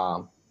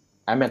 Emerton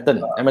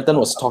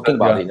was talking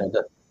about it.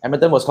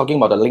 Emerton was talking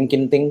about the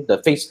LinkedIn thing, the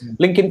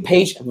LinkedIn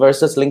page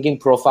versus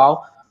LinkedIn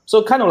profile.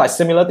 So kind of like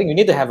similar thing. You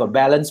need to have a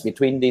balance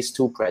between these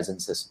two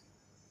presences,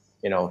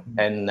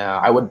 And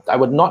I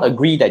would not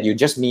agree that you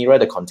just mirror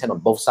the content on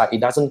both sides. It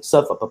doesn't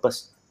serve a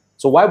purpose.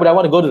 So why would I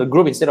want to go to the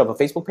group instead of a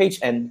Facebook page?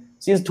 And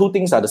since two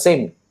things are the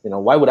same,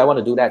 why would I want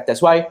to do that? That's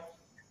why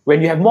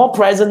when you have more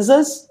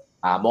presences,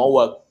 more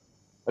work.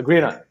 Agree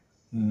or not?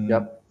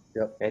 Yep.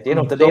 At the end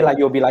of the day,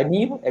 you'll be like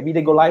me, every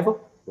day go live.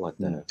 What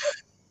the?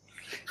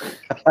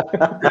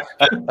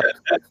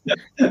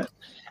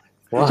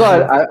 Wow.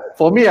 So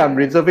for me, I'm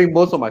reserving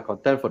most of my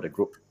content for the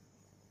group.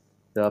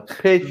 The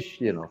page,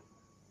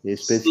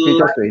 is basically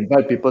just to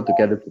invite people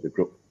together to the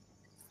group.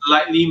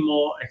 Slightly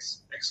more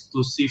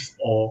exclusive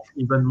or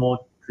even more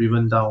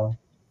driven down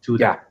to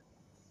that.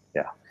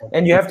 Yeah.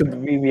 And you have to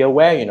be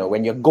aware, you know,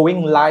 when you're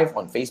going live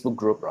on Facebook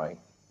group, right?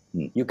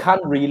 You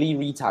can't really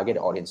retarget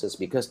audiences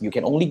because you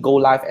can only go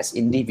live as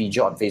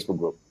individual on Facebook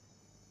group,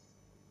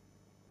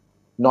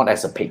 not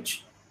as a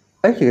page.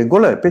 You can go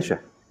like a page.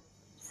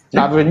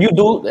 Now, when you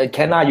do,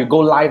 you go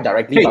live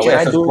directly. Page but when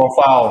as I a do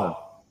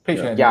profile. Page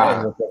as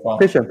a profile.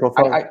 Page and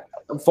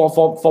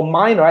profile. For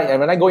mine, right? And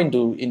when I go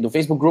into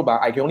Facebook group,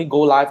 I can only go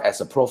live as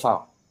a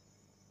profile.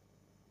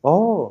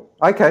 Oh,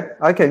 I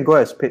can go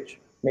as page.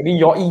 Maybe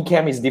your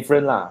eCam is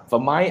different lah. For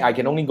mine, I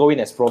can only go in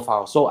as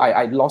profile. So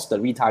I lost the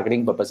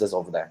retargeting purposes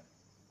over there.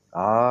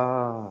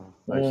 I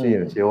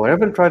see. Oh, I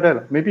haven't tried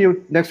that. Maybe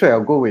next week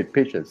I'll go with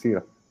page and see.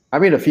 I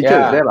mean, the feature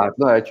is there. I've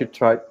not actually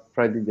tried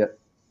it yet.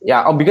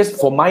 Yeah, because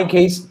for my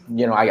case,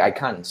 you know, I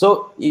can't.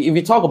 So if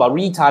you talk about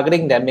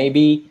retargeting, then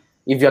maybe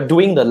if you're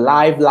doing the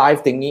live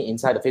thingy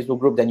inside the Facebook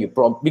group, then you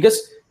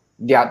because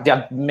there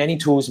are many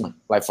tools.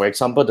 Like for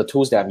example, the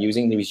tools that I'm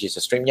using, which is a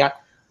StreamYard.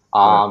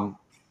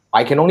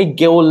 I can only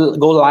go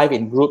live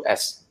in group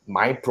as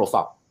my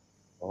profile.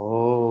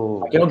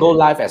 Oh. I cannot go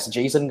live as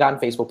Jason Gunn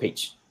Facebook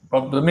page.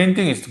 But the main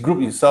thing is the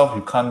group itself,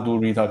 you can't do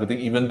retargeting,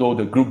 even though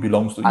the group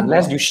belongs to you.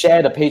 Unless you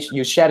share the page,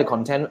 you share the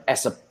content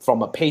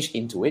from a page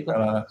into it.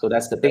 So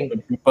that's the thing.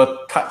 When people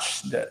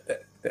touch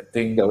that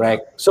thing.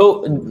 Correct.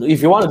 So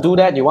if you want to do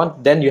that,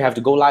 then you have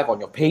to go live on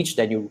your page,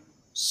 then you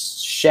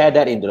share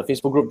that into the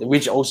Facebook group,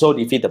 which also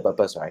defeat the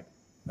purpose, right?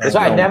 That's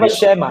why I never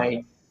share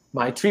my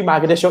 3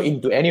 Marketer Show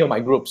into any of my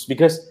groups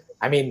because,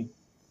 I mean,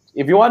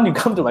 if you want, you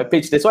come to my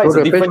page. That's why it's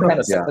a different kind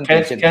of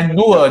segmentation. Can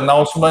do an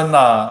announcement.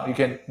 You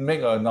can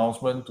make an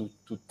announcement to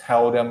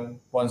tell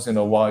them once in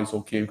a while it's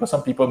okay because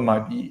some people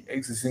might be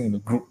existing in the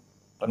group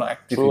but not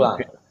active in the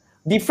page.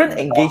 Different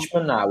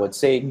engagement, I would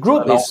say.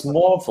 Group is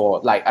more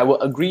for, like, I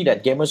would agree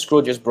that Gamer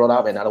Scroll just brought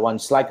up another one.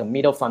 It's like a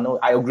middle funnel.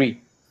 I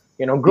agree.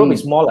 You know, group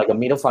is more like a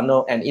middle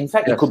funnel. And in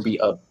fact, it could be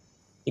a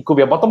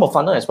bottom of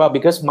funnel as well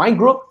because my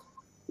group,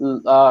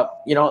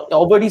 you know,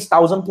 over these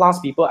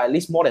 1,000+ people, at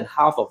least more than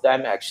half of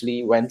them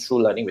actually went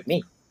through learning with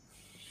me.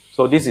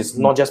 So this is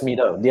not just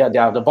middle; they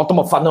are the bottom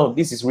of funnel.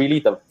 This is really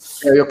the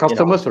your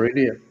customers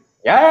already.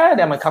 Yeah,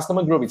 they're my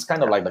customer group. It's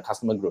kind of like the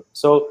customer group.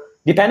 So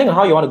depending on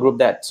how you want to group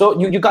that, so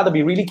you got to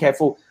be really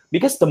careful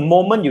because the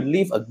moment you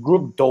leave a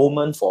group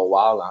dormant for a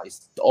while,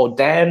 it's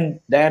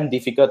damn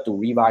difficult to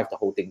revive the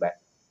whole thing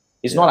back.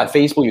 It's not like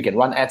Facebook; you can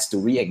run ads to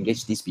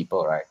re-engage these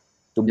people, right?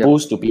 To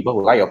boost to people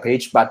who like your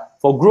page. But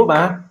for group,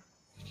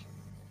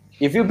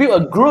 if you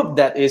build a group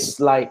that is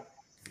like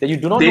that you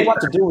do not know what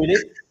to do with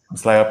it,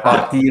 it's like a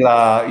party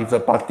lah. If the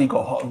party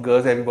got hot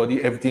girls,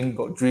 everything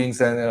got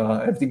drinks and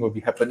everything will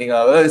be happening.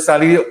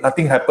 Suddenly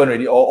nothing happened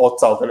already. All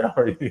out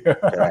already.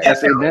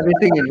 As in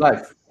anything in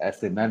life.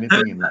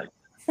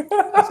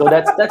 So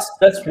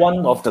that's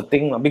one of the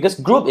thing because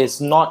group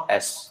is not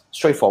as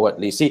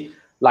straightforward. You see,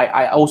 like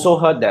I also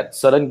heard that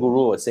certain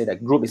guru would say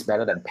that group is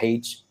better than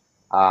page.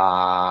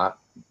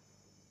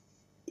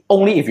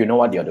 Only if you know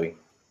what you're doing.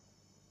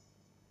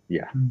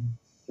 Yeah,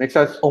 makes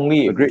sense.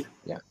 Only agree.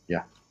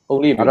 Yeah.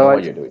 Only if you know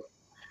what you're doing.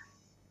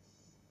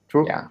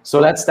 True. Yeah. So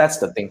that's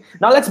the thing.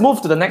 Now let's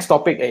move to the next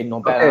topic.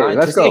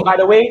 Let's go. By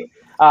the way,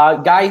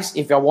 guys,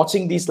 if you're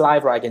watching this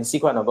live, right, I can see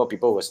quite a number of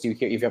people who are still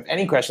here. If you have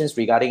any questions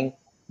regarding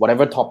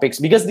whatever topics,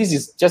 because this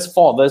is just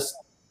 4 of us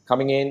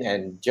coming in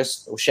and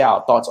just share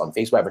our thoughts on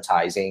Facebook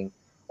advertising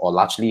or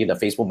largely the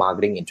Facebook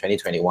marketing in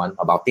 2021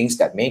 about things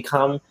that may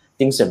come,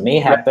 things that may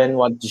happen.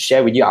 Want to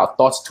share with you our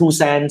thoughts, 2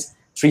 cents.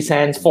 3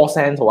 cents, 4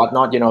 cents, or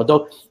whatnot, you know.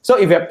 So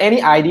if you have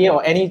any idea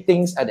or any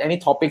things and any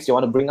topics you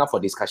want to bring up for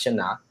discussion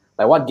now,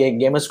 like what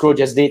Gamer Scroll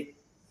just did,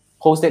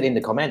 post it in the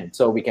comment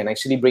so we can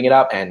actually bring it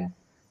up and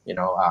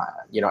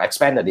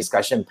expand the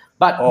discussion.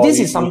 But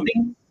this is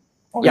something.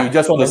 You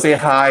just want to say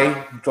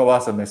hi, drop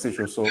us a message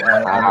also.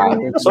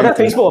 So that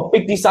Facebook will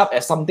pick this up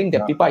as something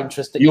that people are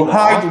interested in. You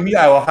hi to me,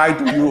 I will hi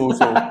to you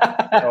also.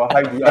 I will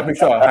hi to you. I make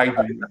sure I hi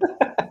to you.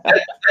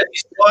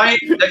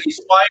 That is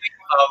why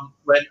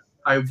when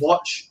I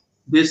watch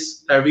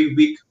this every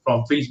week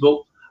from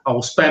Facebook, I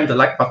will spam the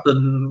like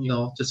button,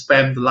 just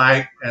spam the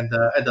like and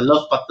the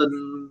love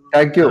button.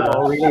 Thank you.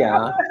 Oh, really?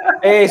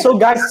 Hey, so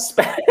guys,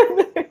 spam,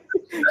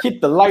 hit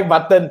the like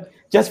button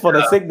just for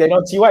the sake. They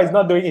know Chiwa is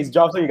not doing his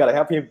job, so you gotta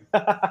help him.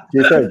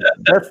 Jason,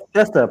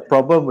 that's the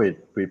problem with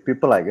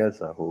people like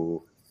us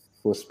who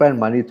spend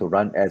money to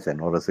run ads and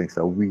all those things.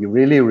 So we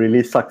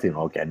really suck in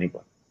organic.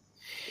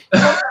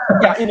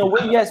 Yeah, in a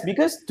way, yes.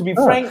 Because to be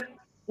frank,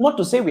 not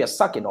to say we are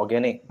stuck in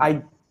organic.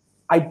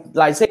 I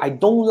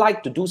don't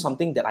like to do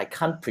something that I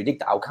can't predict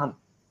the outcome.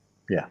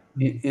 Yeah,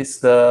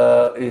 it's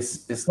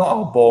not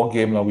our ball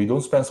game. We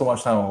don't spend so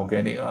much time on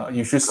organic.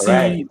 You should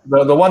see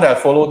the one that I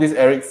follow, this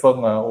Eric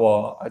Feng.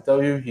 I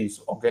tell you, his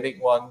organic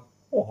one.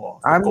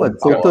 I'm a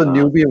total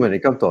newbie when it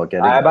comes to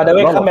organic. By the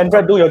way, come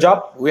Manfred, do your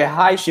job. We're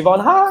hi, Siobhan.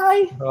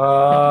 Hi.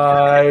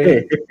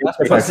 Hi.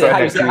 That's say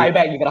hi. You say hi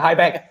back. You gotta hi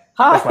back.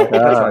 Hi.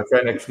 That's my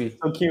friend actually.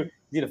 So cute.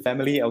 See the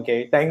family.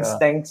 Okay.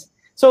 Thanks.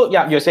 So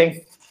yeah, you're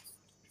saying.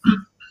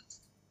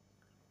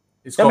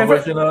 It's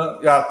conversational,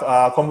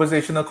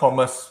 conversational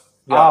commerce.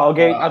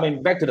 Okay. I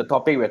mean, back to the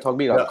topic, we're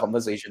talking about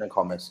conversational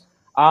commerce.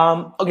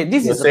 Okay,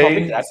 this You're is a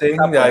topic saying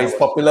that it's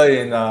popular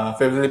in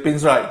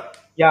Philippines, right?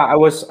 Yeah, I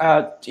was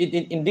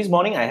in this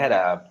morning. I had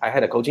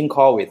a coaching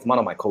call with one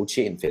of my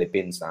coaches in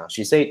Philippines.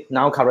 She said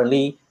now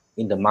currently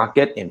in the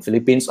market in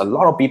Philippines, a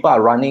lot of people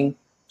are running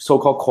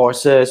so-called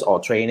courses or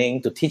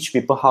training to teach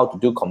people how to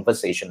do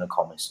conversational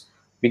commerce.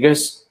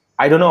 Because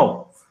I don't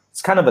know,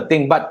 it's kind of a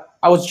thing. But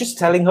I was just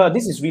telling her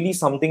this is really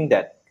something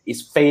that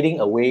is fading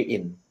away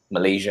in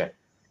Malaysia.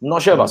 I'm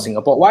not sure about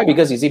Singapore. Why?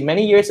 Because you see,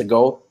 many years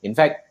ago, in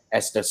fact,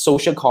 as the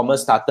social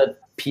commerce started,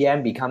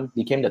 PM became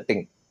the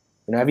thing.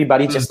 You know,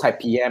 everybody just type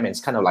PM, and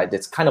it's kind of like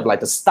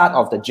the start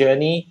of the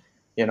journey.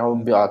 You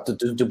know,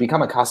 to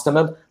become a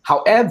customer.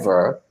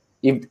 However,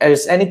 if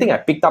there's anything I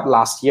picked up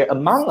last year,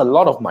 among a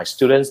lot of my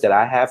students that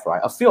I have,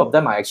 right, a few of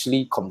them are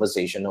actually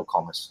conversational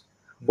commerce.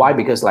 Why?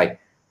 Because like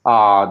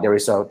there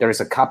is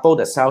a couple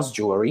that sells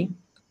jewelry.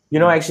 You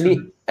know, actually,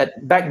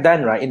 back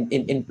then, right,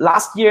 in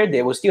last year,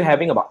 they were still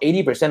having about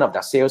 80% of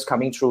their sales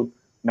coming through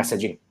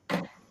messaging.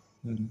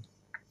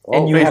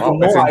 And you have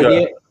no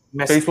idea.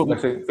 Facebook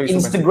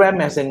Instagram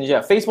Messenger.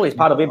 Facebook is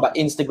part of it, but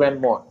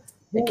Instagram more.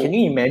 And can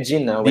you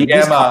imagine when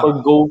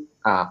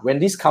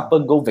this couple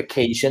go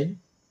vacation,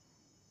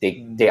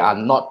 they are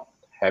not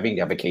having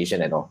their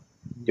vacation at all.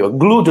 They are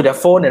glued to their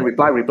phone and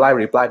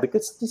reply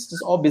because this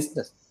is all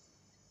business.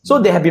 So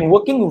they have been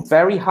working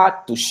very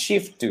hard to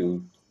shift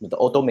to the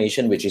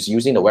automation, which is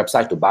using the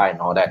website to buy and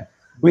all that,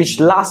 which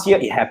last year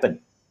it happened.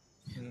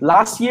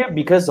 Last year,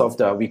 because of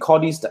we call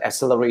this the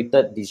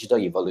accelerated digital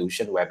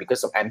evolution, where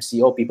because of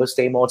MCO, people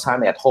stay more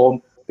time at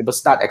home, people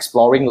start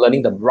exploring,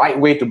 learning the right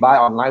way to buy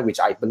online, which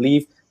I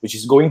believe, which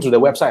is going to the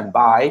website and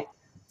buy.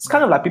 It's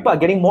kind of like people are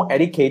getting more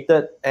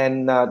educated,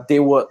 and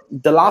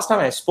the last time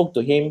I spoke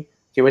to him,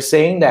 he was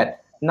saying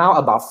that now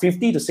about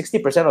 50 to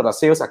 60% of the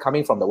sales are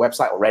coming from the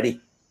website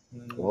already.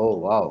 Oh,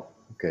 wow.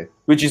 Okay.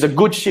 Which is a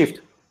good shift.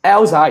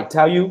 Else, I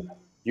tell you,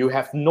 you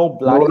have no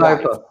bloody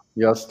life.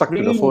 You're stuck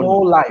really to the phone. No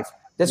life.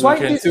 That's why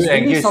you can still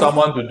engage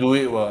someone to do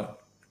it.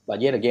 But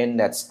yet again,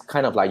 that's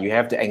kind of like you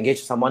have to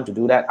engage someone to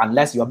do that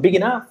unless you're big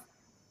enough.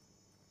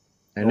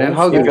 And then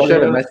how do you share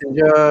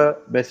the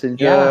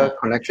messenger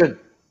connection?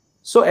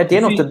 So at the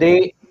end of the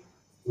day,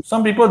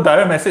 some people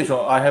direct message.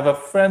 I have a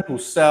friend who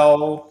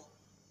sell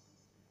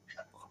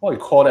what you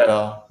call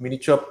that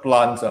miniature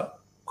plants.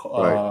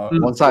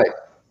 Bonsai.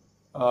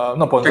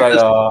 Not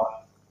bonsai.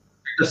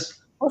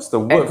 What's the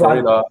word for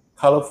it?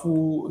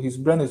 Colorful. His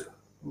brand is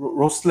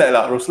Roselet.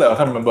 I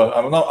can't remember.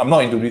 I'm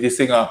not into this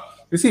thing.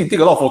 You see, he take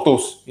a lot of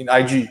photos in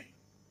IG,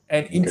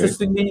 and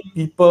interestingly,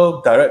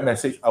 people direct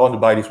message. I want to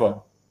buy this one.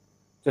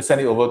 Just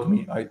send it over to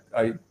me.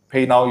 I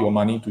pay now your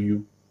money to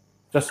you.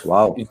 Just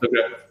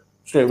Instagram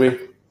straight away.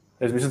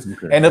 There's business.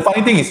 Okay. And the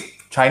funny thing is,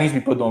 Chinese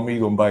people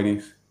don't buy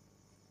this.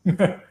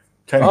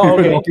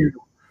 Chinese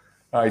people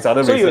it's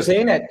other so you're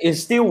saying that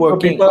it's still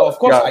working. People, of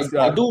course,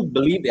 I do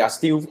believe there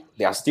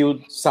are still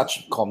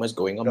such commerce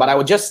going on. But I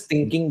was just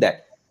thinking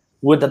that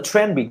would the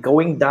trend be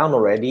going down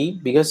already?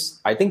 Because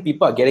I think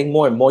people are getting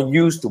more and more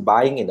used to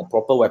buying in the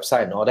proper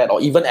website and all that,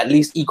 or even at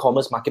least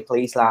e-commerce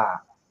marketplace lah.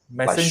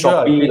 Messenger,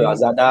 like Shopee,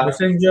 Lazada.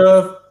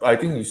 Messenger, I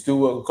think it still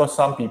works because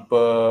some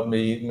people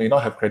may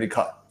not have credit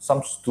card.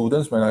 Some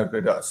students may not have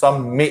credit card.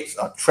 Some mates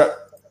are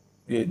trapped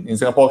in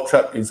Singapore,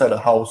 trapped inside the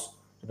house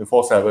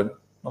 24/7.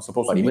 Not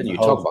supposed but to. Even you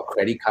talk about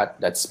credit card,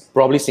 that's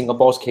probably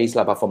Singapore's case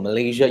lah. But for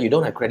Malaysia, you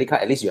don't have credit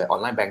card. At least you have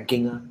online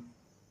banking.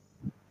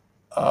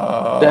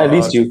 At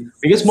least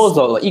because most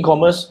of the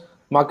e-commerce,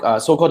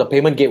 so-called the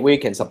payment gateway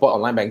can support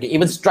online banking.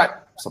 Even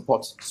Stripe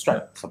supports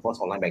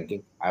online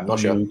banking. I'm not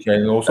sure. You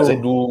can also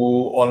do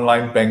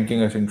online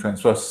banking as in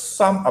transfer.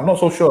 I'm not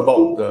so sure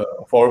about the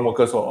foreign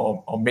workers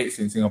or mates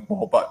in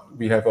Singapore, but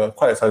we have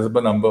quite a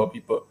sizable number of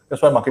people.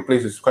 That's why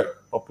marketplace is quite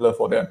popular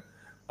for them.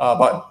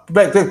 But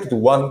back to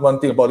one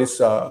thing about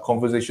this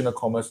conversational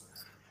commerce.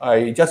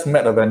 I just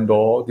met a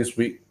vendor this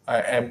week.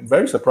 I am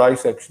very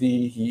surprised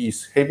actually. He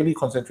is heavily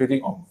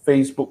concentrating on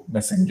Facebook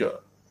Messenger.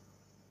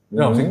 You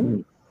know what I'm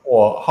saying?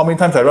 Or how many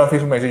times I run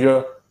Facebook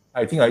Messenger?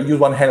 I think I use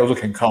one hand also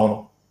can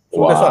count.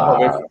 So that's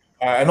why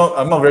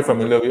I'm not very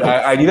familiar with.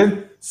 I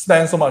didn't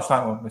spend so much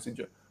time on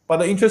Messenger. But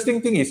the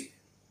interesting thing is,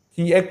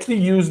 he actually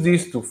used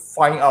this to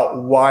find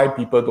out why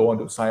people don't want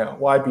to sign up,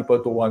 why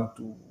people don't want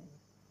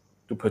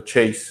to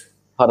purchase.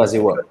 How does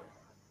it work?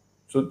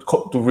 So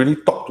to really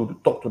talk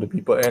to the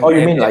people. And,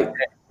 you mean like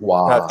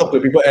wow? Talk to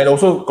people and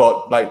also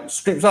got like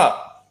scripts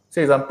up.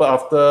 Say example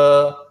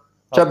after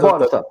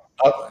chatbot stuff.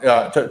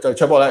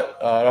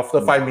 Chatbot after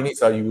 5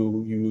 minutes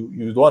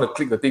you don't want to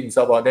click the thing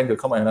itself, then they'll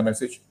come another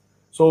message.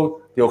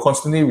 So they'll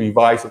constantly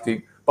revise the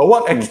thing. But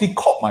what actually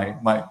caught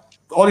my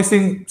all these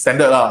things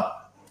standard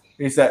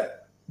is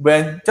that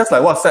when just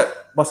like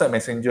WhatsApp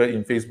Messenger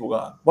in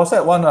Facebook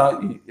WhatsApp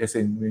one as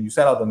in when you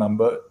send out the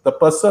number, the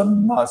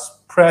person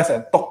must press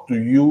and talk to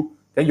you,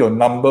 then your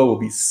number will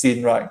be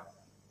seen, right?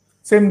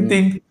 Same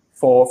thing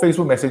for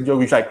Facebook Messenger,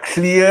 which I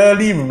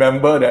clearly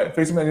remember that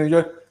Facebook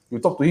Messenger, you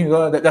talk to him,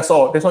 that's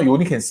all. You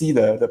only can see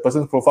the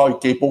person's profile. You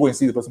can go and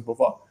see the person's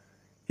profile.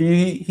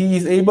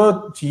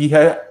 He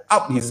has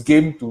upped his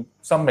game to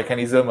some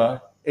mechanism.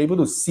 able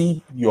to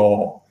see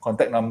your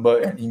contact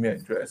number and email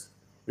address,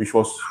 which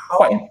was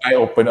quite an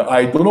eye-opener.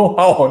 I don't know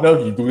how on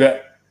earth he do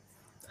that.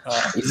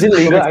 Is it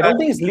legal? I don't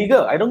think it's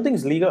legal. I don't think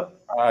it's legal.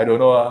 I don't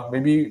know.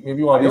 Maybe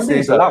one of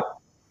these days.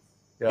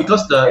 Yeah.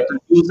 Because the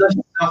user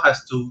himself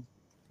has to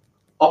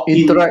opt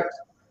interact,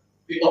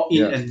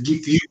 in and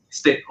give you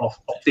instead of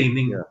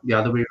obtaining the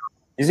other way around.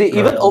 You see,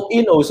 even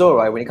opt-in also,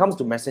 right, when it comes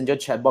to Messenger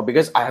chatbot,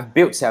 because I have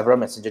built several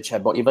Messenger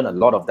chatbot, even a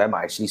lot of them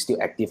are actually still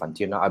active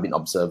until now. I've been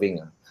observing.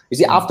 You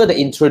see, after they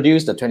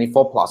introduced the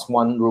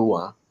 24+1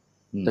 rule,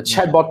 the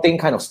chatbot thing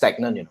kind of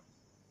stagnant, you know.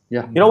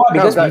 Yeah. You know what?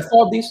 Because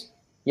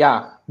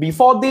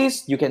before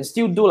this, you can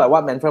still do like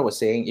what Manfred was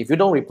saying. If you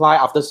don't reply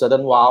after a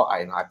certain while,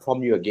 I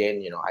prompt you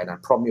again, and I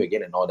prompt you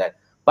again and all that.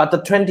 But the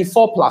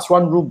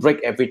 24+1 rule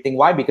break everything.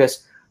 Why?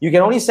 Because you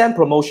can only send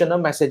promotional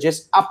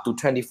messages up to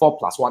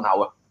 24+1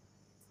 hour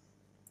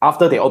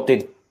after they opt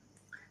in.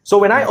 So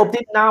when I opt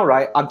in now,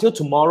 right, until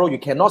tomorrow, you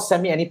cannot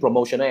send me any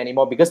promotional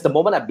anymore, because the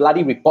moment I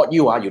bloody report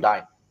you, you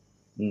die.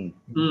 Your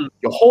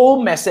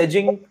whole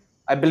messaging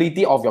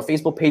ability of your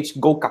Facebook page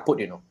go kaput,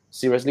 you know.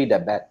 Seriously,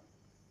 that bad.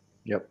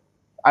 Yep.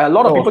 A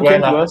lot of people came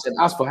to us and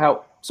asked for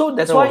help. So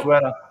that's why.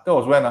 That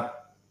was when?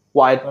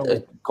 Why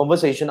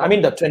conversation? I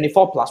mean, the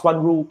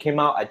 24+1 rule came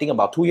out, I think,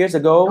 about 2 years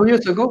ago. 2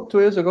 years ago. 2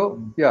 years ago.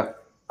 Yeah.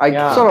 I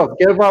sort of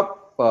gave up.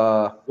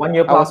 1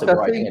 year plus ago, I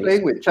was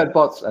playing with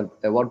chatbots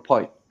at one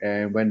point,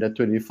 and when the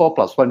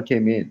 24+1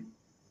 came in,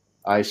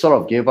 I sort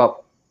of gave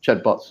up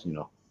chatbots. You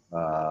know,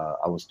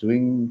 I was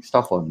doing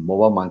stuff on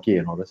Mobile Monkey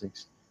and all those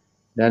things.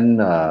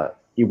 Then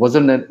it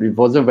wasn't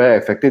very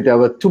effective. There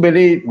were too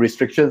many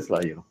restrictions,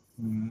 like, you know,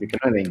 you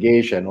cannot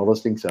engage and all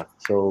those things.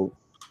 So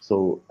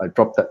I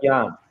dropped that.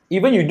 Yeah.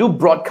 Even you do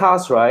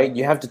broadcast, right?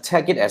 You have to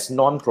tag it as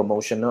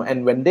non-promotional,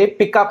 and when they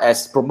pick up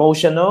as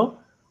promotional,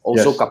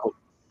 also kaput.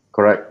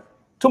 Correct.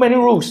 Too many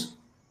rules.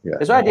 Yeah.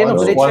 That's why at the end of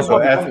the day, once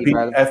your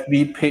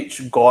FB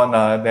page gone,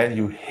 then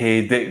you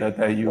headache. I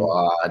tell you.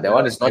 That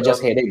one is not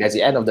just headache. That's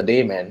the end of the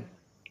day, man.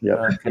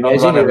 Yeah. You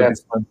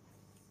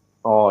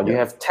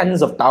have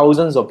tens of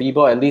thousands of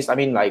people at least. I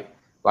mean, like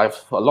a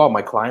lot of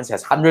my clients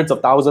has hundreds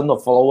of thousands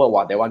of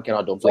followers. That one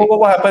cannot don't play. So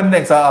what happened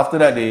next? After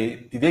that,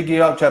 did they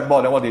give up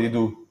chatbot? Then what did they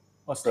do?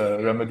 What's the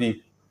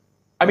remedy?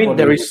 I mean,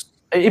 they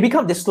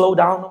slow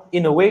down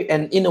in a way,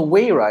 and in a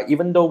way, right?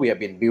 Even though we have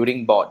been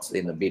building bots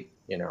in a bit,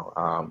 you know,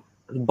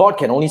 bot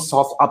can only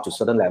solve up to a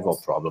certain level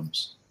of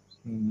problems.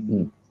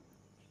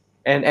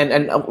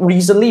 And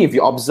recently, if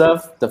you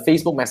observe the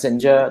Facebook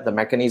Messenger, the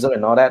mechanism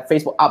and all that,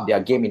 Facebook upped their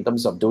game in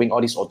terms of doing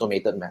all this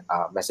automated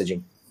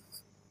messaging.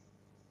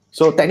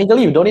 So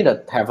technically, you don't need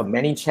to have a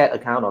ManyChat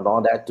account and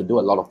all that to do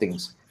a lot of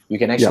things. You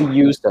can actually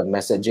use the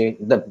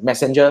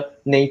Messenger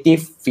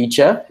native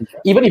feature.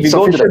 Even if you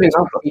go to the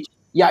Facebook page,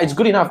 it's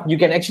good enough. You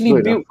can actually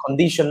build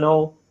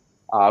conditional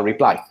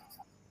reply.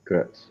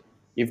 Correct.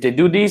 If they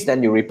do this,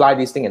 then you reply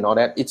this thing and all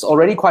that. It's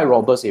already quite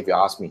robust, if you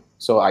ask me.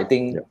 So I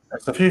think,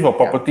 especially for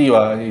property,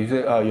 you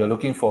say you're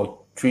looking for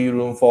 3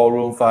 room, 4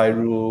 room, 5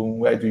 room.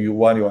 Where do you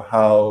want your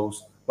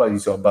house? What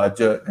is your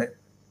budget?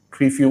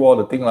 Preview all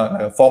the thing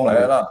like a form like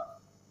that.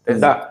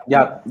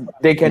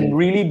 They can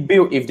really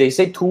build. If they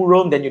say 2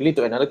 room, then you lead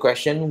to another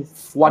question.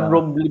 1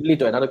 room lead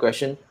to another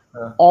question.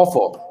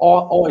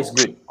 All is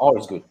good. All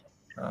is good.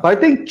 But I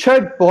think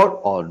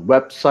chatbot on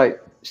website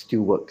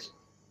still works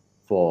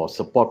for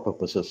support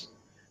purposes.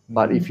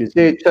 But if you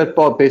say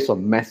chatbot based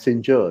on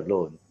Messenger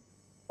alone,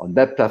 on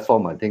that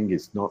platform, I think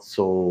it's not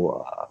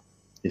so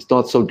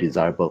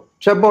desirable.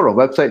 Chatbot on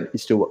website, it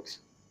still works.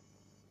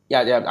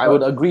 I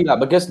would agree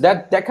because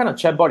that kind of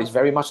chatbot is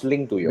very much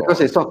linked to your.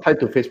 Because it's not tied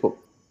to Facebook.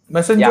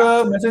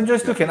 Messenger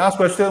still can ask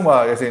questions.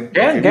 As in,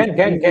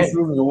 which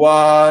room you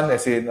want?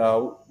 As in,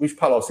 which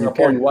part of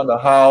Singapore you want the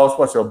house?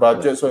 What's your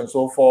budget? So and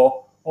so forth.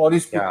 All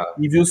this.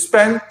 If you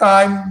spend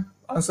time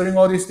answering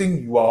all these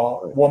things, you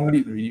are warm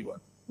lead really.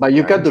 But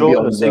you got to be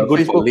on the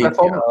Facebook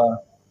platform.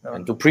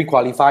 And to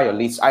pre-qualify your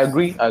leads. I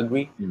agree.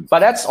 But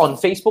that's on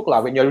Facebook.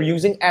 When you're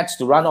using ads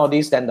to run all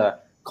this, then the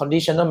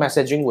conditional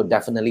messaging would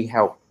definitely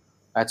help.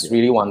 That's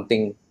really one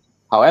thing.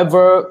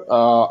 However,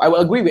 I will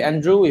agree with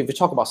Andrew if we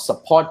talk about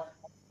support.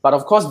 But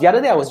of course, the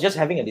other day I was just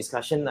having a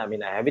discussion. I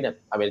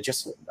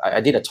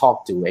did a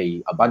talk to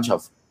a bunch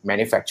of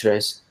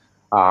manufacturers.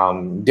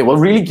 They were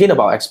really keen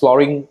about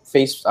exploring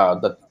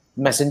the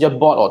Messenger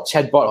bot or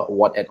chat bot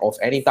or of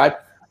any type.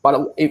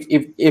 But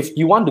if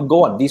you want to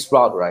go on this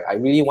route, right, I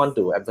really want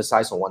to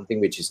emphasize on one thing,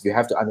 which is you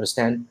have to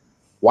understand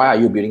why are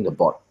you building the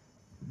bot.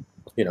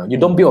 You know, you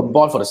don't build a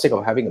bot for the sake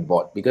of having a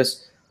bot,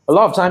 because a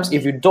lot of times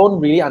if you don't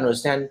really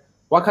understand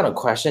what kind of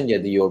question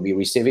you'll be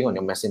receiving on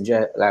your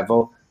Messenger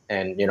level,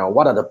 and you know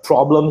what are the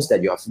problems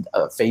that you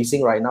are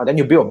facing right now, then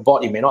you build a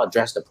bot, it may not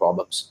address the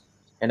problems.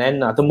 And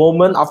then at the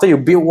moment after you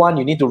build one,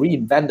 you need to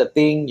reinvent the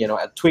thing, you know,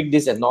 and tweak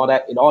this and all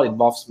that. It all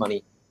involves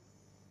money.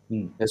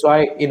 That's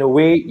why, in a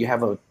way, you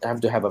have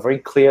to have a very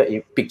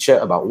clear picture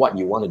about what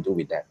you want to do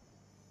with that.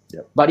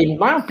 But in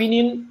my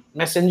opinion,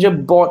 Messenger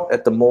bot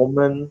at the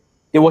moment,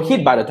 they were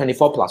hit by the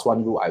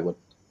 24+1 rule.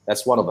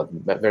 That's one of a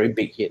very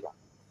big hit.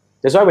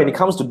 That's why when it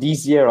comes to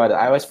this year, right, the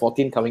iOS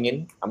 14 coming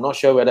in, I'm not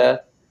sure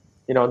whether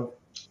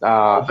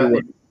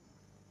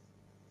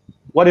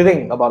what do you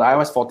think about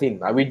iOS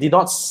 14? We did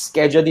not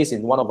schedule this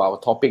in one of our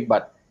topic,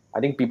 but I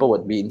think people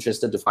would be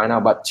interested to find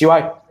out. But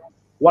Chiwai,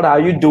 what are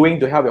you doing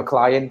to help your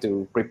client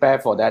to prepare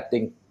for that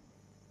thing?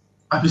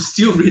 I'm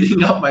still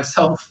reading up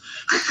myself,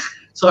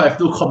 so I have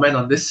no comment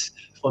on this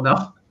for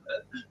now.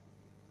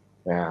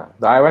 Yeah,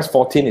 the iOS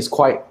 14 is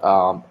quite.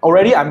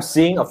 Already, I'm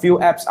seeing a few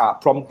apps are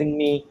prompting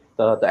me.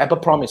 The Apple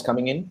prompt is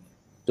coming in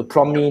to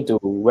prompt me to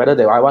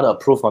whether I want to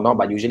approve or not.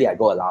 But usually, I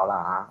go allow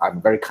lah. I'm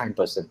a very kind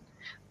person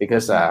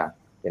because I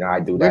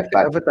do that.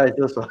 But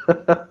advertisers.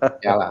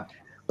 yeah lah.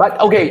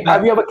 But okay,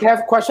 we have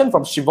a question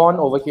from Siobhan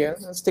over here.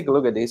 Let's take a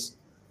look at this.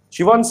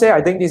 Siobhan said,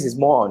 I think this is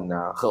more on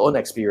her own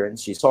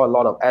experience. She saw a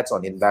lot of ads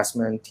on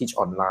investment, teach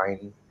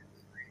online,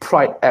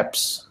 Pride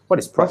apps. What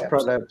is Pride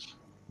apps?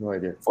 No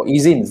idea. For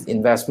easy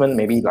investment,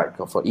 maybe like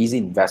for easy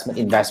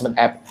investment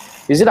app.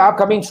 Is it an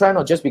upcoming trend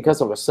or just because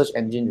of a search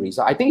engine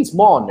result? I think it's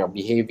more on your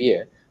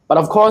behavior. But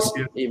of course,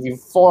 if you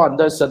fall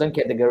under a certain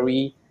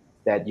category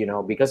that,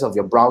 because of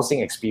your browsing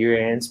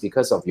experience,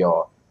 because of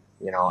your,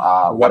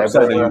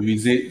 website that you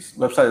visit,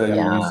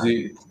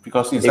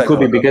 because it could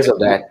be because of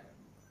that.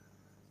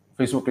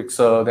 Facebook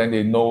Pixel, then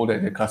they know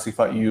that they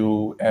classified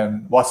you,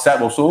 and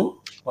WhatsApp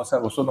also,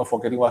 not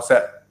forgetting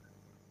WhatsApp.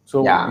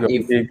 So your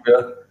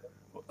behavior.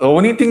 The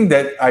only thing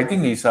that I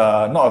think is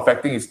not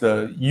affecting is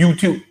the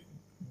YouTube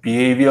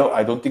behavior.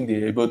 I don't think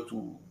they're able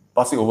to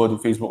pass it over to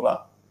Facebook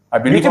lah. I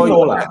believe all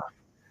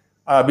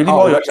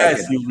your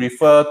ads you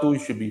refer to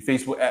should be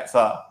Facebook ads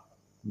lah.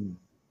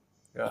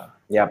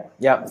 Yeah.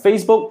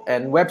 Facebook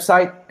and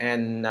website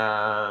and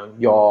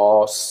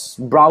your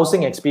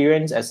browsing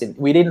experience, as in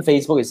within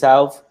Facebook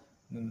itself.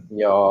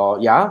 Your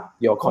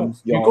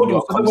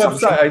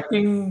website. I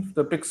think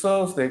the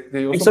Pixels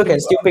they also Pixel can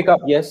still pick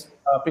up. Yes,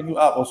 pick you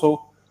up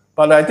also.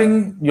 But I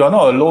think you're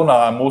not alone.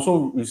 I'm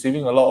also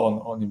receiving a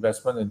lot on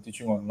investment and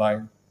teaching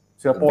online.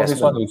 Singapore,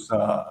 this one is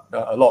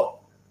a lot,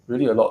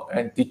 really a lot.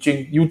 And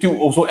teaching, YouTube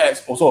also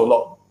adds also a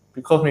lot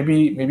because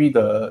maybe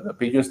the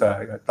pages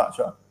that I touch.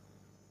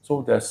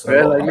 So there's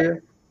very likely.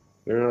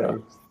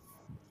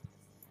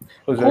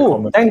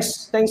 Cool.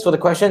 Thanks for the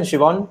question,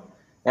 Siobhan.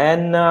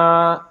 And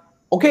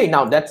okay,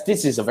 now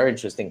this is a very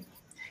interesting.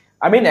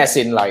 I mean, as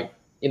in like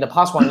in the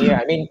past 1 year,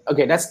 I mean,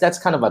 okay, that's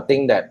kind of a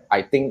thing that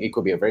I think it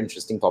could be a very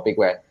interesting topic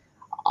where,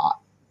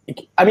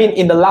 I mean,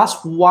 in the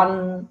last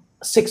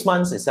 6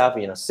 months itself,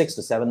 6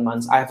 to 7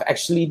 months, I've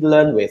actually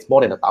learned with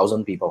more than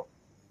 1,000 people.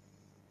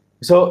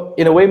 So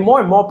in a way, more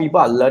and more people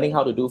are learning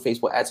how to do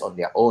Facebook ads on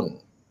their own.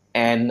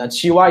 And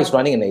Chiwa is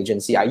running an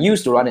agency. I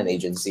used to run an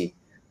agency.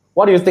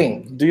 What do you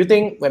think? Do you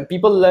think when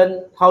people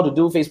learn how to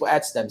do Facebook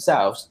ads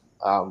themselves,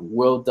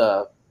 will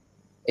the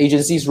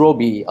agency's role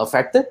be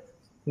affected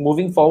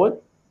moving forward?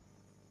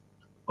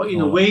 Well,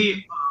 in a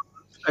way,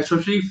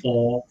 especially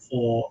for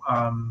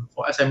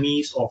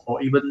SMEs or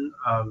for even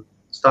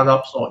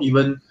startups or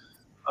even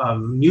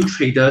new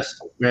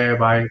traders,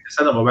 whereby they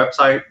set up a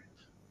website,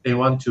 they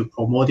want to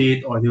promote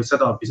it, or they'll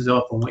set up a business, they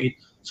want to promote it.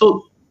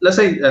 So let's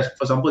say, for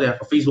example, they have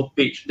a Facebook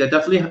page. They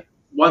definitely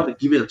want to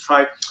give it a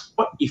try.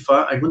 What if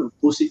I'm going to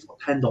post it for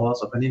 $10 or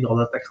 $20, that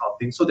kind of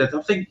thing? So they're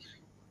definitely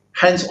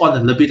hands-on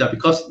a little bit,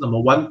 because number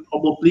one,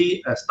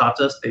 probably as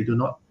starters, they do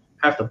not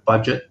have the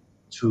budget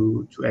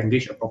to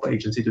engage a proper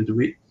agency to do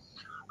it.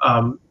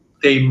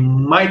 They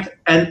might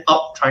end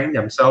up trying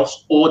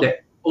themselves, or they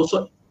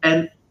also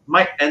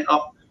might end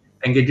up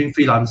engaging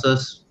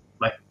freelancers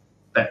like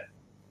that,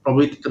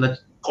 probably taken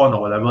con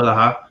or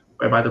whatever,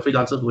 whereby the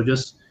freelancers will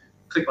just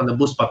click on the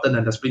boost button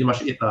and that's pretty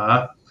much it.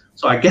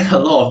 So I get a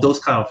lot of those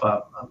kind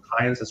of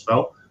clients as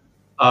well.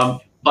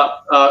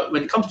 But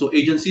when it comes to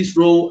agencies'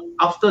 role,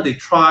 after they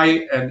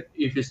try, and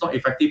if it's not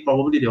effective,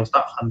 probably they'll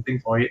start hunting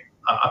for it,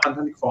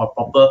 hunting for a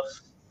proper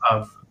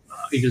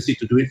agency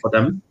to do it for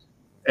them.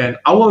 And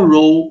our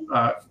role,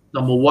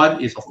 number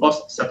one, is of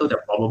course settle their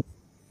problems,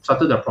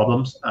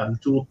 and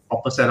do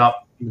proper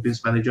setup in the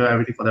business manager,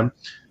 everything for them,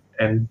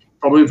 and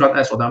probably run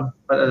ads for them.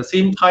 But at the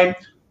same time,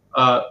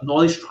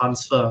 knowledge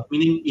transfer,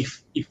 meaning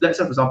if let's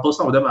say, for example,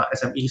 some of them are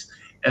SMEs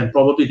and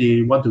probably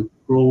they want to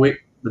grow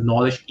the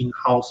knowledge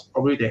in-house,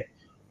 probably they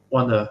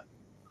want to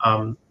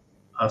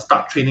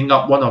start training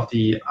up one of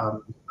the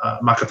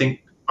marketing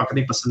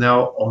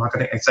personnel or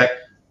marketing exec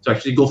to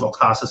actually go for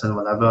classes and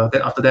whatever.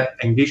 Then after that,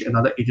 engage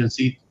another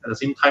agency at the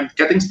same time,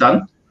 get things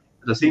done.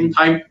 At the same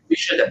time, make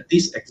sure that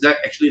this exec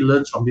actually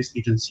learns from this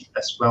agency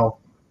as well.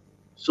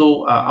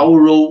 So our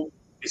role,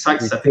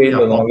 besides setting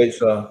up knowledge,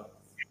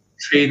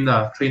 train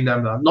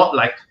them. Not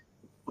like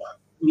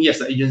me as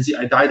the agency,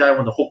 I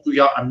want to hook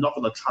you out. I'm not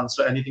going to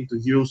transfer anything to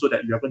you so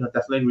that you're going to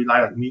definitely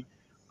rely on me.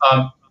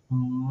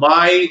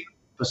 My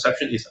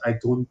perception is I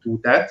don't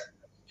do that.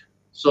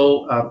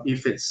 So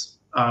if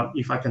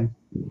I can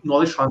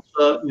knowledge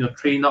transfer,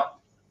 train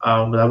up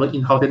whatever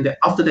in-house, then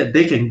after that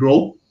they can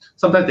grow.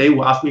 Sometimes they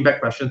will ask me back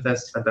questions.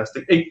 That's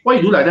fantastic. Hey, why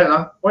you do like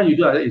that? Why you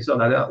do like that instead of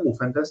like that? Oh,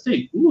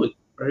 fantastic. Good.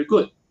 Very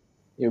good.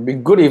 It would be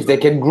good if they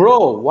can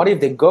grow. What if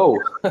they go?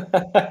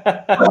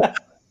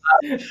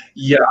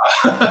 Yeah.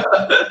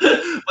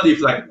 What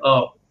if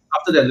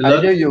after that, they learn.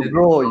 Either you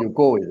grow or you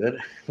go, is it?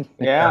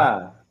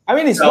 Yeah. I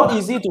mean, it's not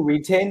easy to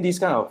retain this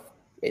kind of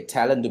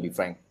talent, to be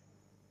frank.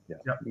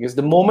 Yeah. Because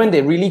the moment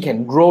they really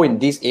can grow in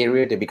this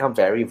area, they become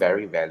very,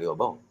 very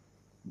valuable.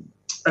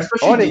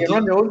 Especially they can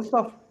run their own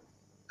stuff.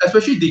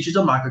 Especially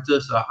digital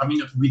marketers. I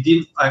mean,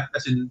 within,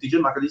 as in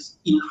digital marketers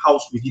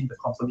in-house within the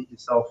company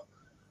itself.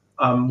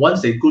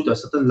 Once they go to a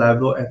certain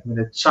level and when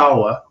they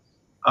chow,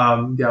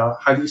 they are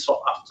highly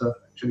sought after,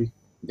 actually.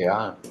 They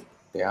are.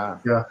 Yeah.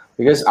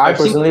 Because I've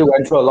personally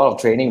went through a lot of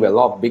training with a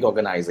lot of big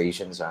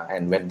organizations,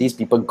 and when these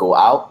people go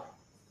out,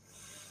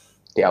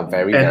 they are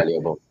very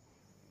valuable.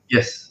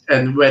 Yes,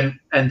 and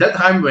that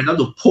time when I want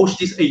to poach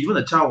this, hey, you want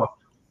a chow?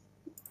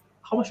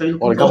 How much are you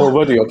looking or come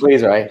over to your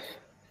place, right?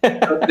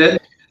 Then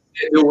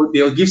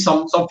they'll give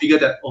some figure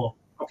that, oh,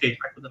 okay,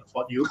 I couldn't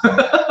afford you.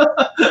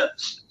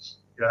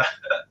 Yeah.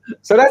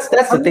 So that's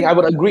the thing. I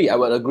would agree. I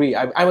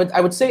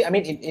would say. I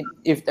mean,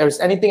 if there's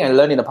anything I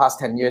learned in the past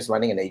 10 years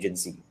running an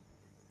agency,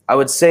 I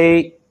would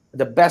say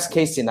the best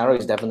case scenario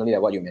is definitely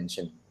like what you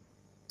mentioned.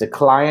 The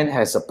client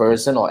has a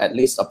person, or at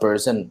least a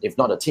person, if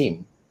not a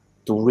team,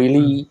 to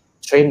really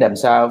train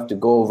themselves to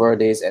go over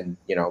this and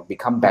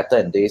become better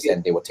in this,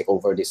 and they will take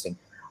over this thing.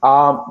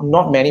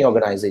 Not many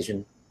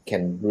organizations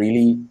can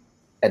really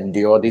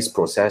endure this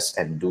process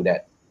and do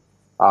that.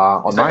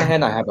 On my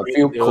hand, I have a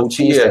few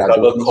coaches that are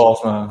doing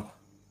this.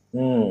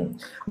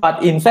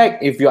 But in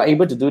fact, if you are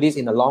able to do this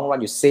in the long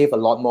run, you save a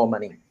lot more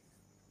money.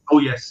 Oh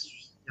yes.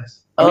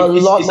 A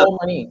lot more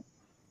money.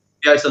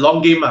 Yeah, it's a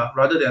long game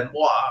rather than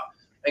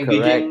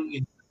engaging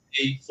in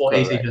a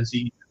 4A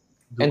agency.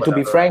 And to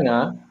be frank,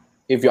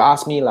 if you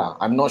ask me,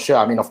 I'm not sure.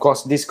 I mean, of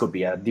course, this could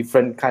be a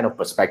different kind of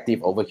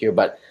perspective over here,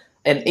 but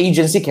an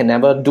agency can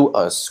never do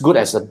as good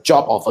as a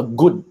job of a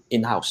good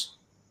in-house.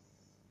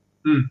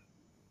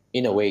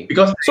 In a way.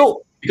 Because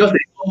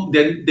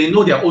they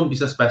know their own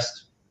business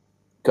best.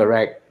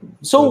 Correct.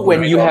 So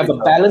when you have a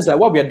balance, like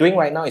what we are doing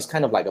right now is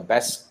kind of like a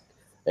best,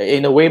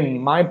 in a way,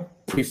 my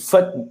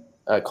preferred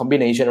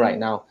combination right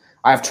now.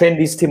 I've trained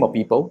this team of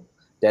people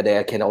that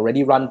they can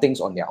already run things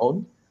on their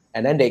own,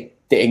 and then they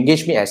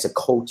engage me as a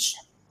coach.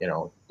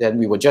 Then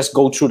we will just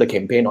go through the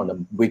campaign on a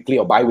weekly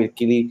or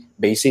bi-weekly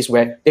basis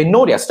where they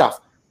know their stuff,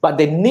 but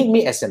they need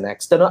me as an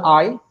external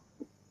eye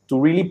to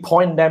really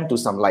point them to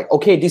some, like,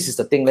 okay, this is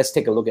the thing, let's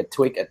take a look at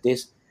tweak at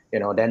this.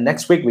 Then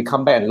next week we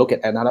come back and look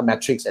at another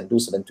metrics and do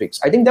certain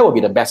tweaks. I think that would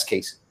be the best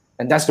case.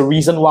 And that's the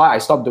reason why I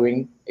stopped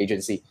doing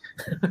agency.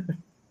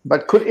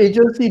 But could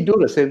agency do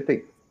the same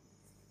thing?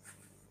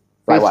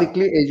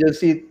 Basically,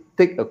 agency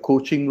take a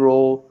coaching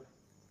role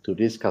to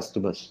these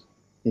customers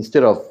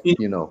instead of,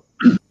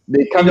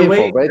 they come in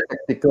for very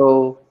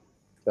technical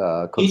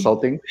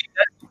consulting.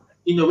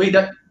 In a way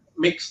that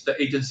makes the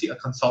agency a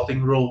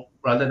consulting role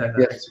rather than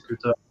an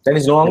executor. Then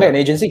it's no longer an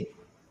agency.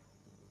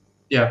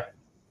 Yeah.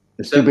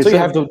 So you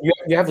have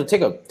to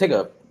take a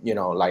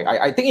like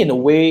I think in a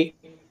way,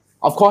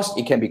 of course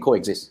it can be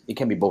coexist. It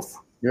can be both.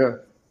 Yeah.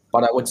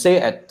 But I would say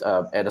at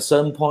a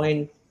certain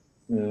point,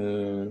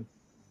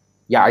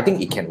 I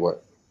think it can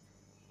work.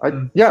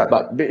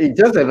 But it's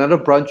just another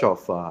branch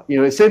of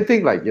same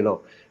thing like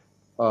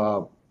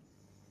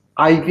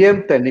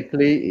IBM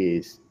technically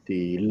is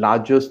the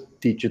largest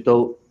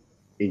digital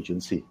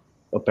agency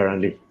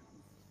apparently,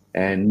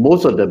 and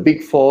most of the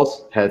big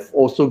fours have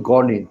also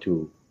gone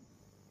into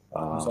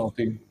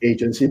consulting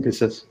agency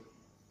business.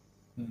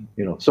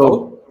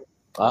 So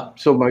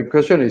my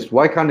question is,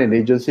 why can't an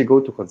agency go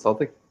to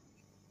consulting?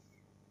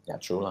 Yeah,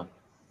 true lah.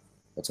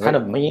 That's kind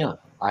of me.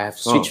 I have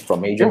switched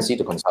from agency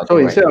to consulting. So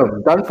instead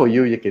of done for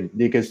you,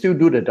 they can still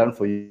do the done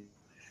for you,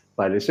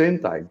 but at the same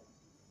time,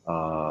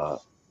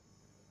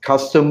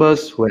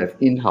 customers who have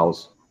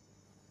in-house,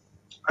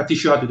 I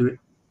teach you how to do it.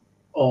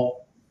 Or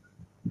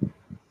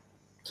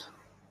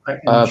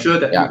I'm sure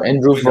that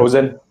Andrew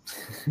Frozen.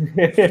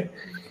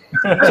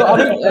 So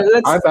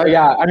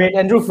I mean,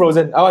 Andrew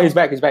Frozen. Oh, he's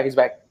back.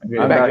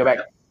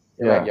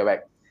 You're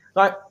back.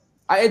 But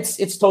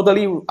it's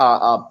totally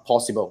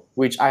possible,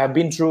 which I have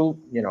been through,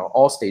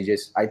 all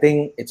stages. I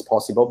think it's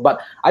possible,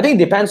 but I think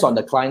it depends on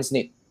the client's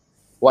need,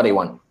 what they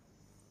want.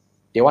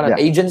 They want an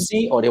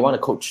agency or they want a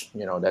coach.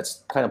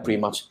 That's kind of pretty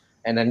much.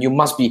 And then you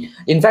must be,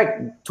 in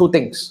fact, two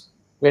things.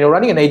 When you're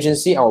running an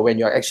agency or when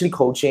you're actually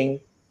coaching,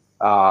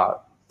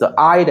 the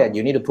eye that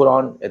you need to put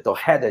on, the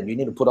head that you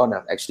need to put on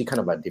are actually kind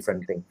of a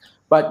different thing.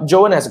 But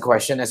Joan has a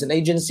question. As an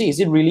agency, is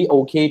it really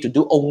okay to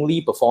do only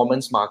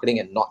performance marketing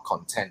and not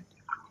content?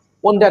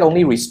 Won't that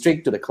only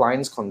restrict to the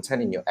client's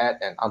content in your ad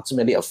and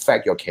ultimately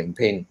affect your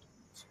campaign?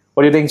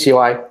 What do you think,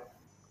 CY?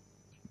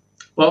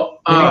 Well,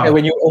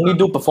 when you only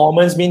do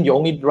performance, mean you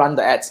only run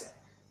the ads.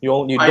 You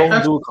don't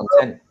do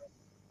content.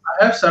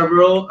 I have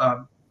several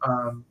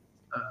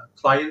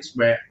clients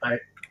where I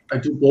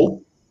do both.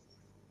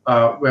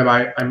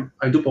 Whereby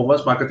I do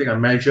performance marketing, I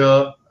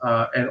measure,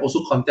 and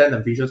also content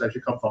and visuals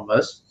actually come from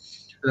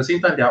us. At the same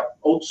time, there are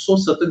also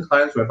certain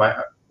clients whereby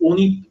I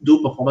only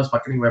do performance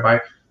marketing, whereby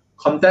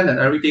content and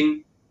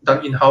everything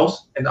done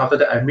in-house, and after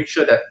that, I make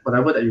sure that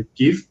whatever that you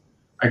give,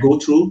 I go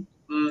through,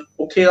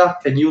 okay lah,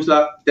 can use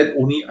lah. Then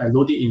only I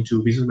load it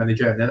into Business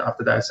Manager, and then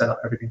after that I set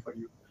up everything for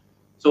you.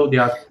 So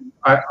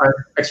I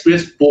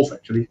experienced both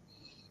actually.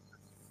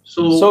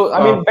 So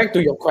I mean, back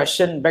to your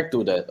question, back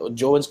to the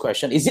Joan's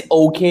question, is it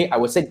okay? I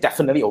would say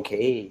definitely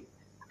okay.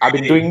 I've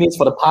been doing this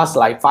for the past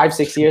like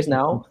 5-6 years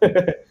now.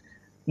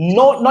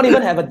 Not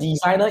even have a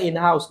designer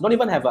in-house, not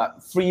even have a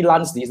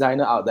freelance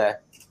designer out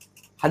there.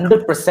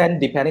 100%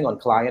 depending on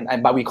client,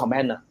 but we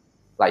comment,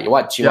 like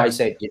what Chiwai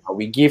said,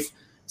 we give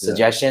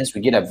suggestions,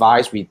 we give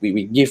advice, we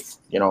give,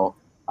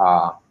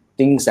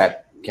 things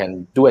that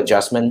can do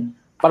adjustment.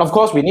 But of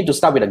course, we need to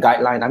start with a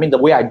guideline. I mean, the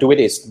way I do it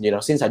is,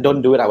 since I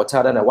don't do it, I will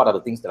tell them what are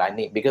the things that I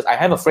need, because I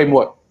have a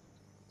framework.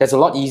 That's a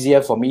lot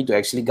easier for me to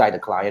actually guide the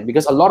client,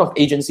 because a lot of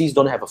agencies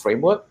don't have a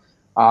framework.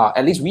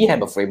 At least we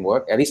have a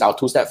framework. At least our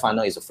two-step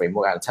funnel is a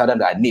framework. I'll tell them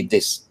that I need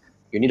this.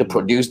 You need to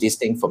produce this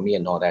thing for me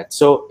and all that.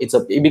 So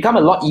it become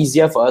a lot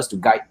easier for us to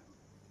guide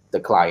the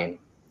client.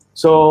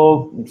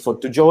 So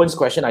to Joan's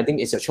question, I think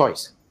it's your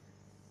choice.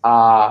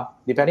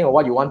 Depending on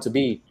what you want to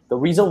be. The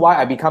reason why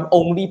I become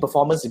only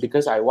performance is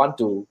because I want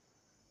to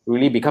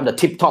really become the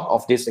tip top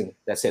of this thing.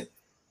 That's it.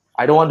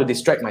 I don't want to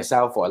distract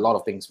myself for a lot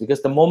of things,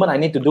 because the moment I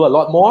need to do a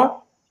lot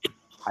more,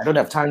 I don't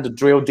have time to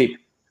drill deep.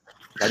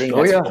 I think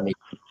that's for me.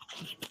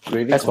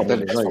 Really, that's for me.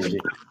 That's not easy.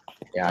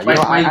 Yeah,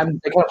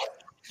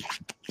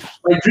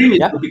 my dream is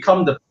to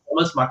become the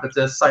performance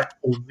marketer side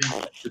only.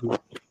 Actually.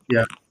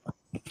 Yeah,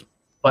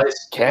 but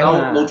it's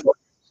now no choice.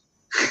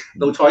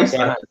 No choice.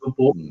 I have to do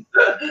both.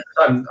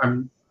 So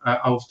I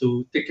have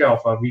to take care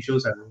of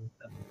visuals and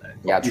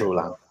true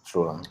lah.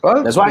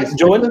 Well, that's why,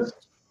 Joan.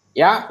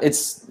 Yeah,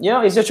 it's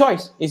it's your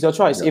choice. It's your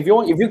choice. Yeah.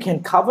 If you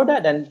can cover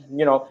that, then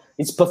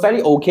it's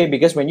perfectly okay,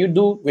 because when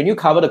you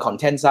cover the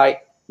content side,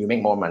 you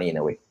make more money in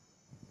a way.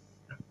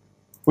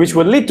 Which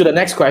will lead to the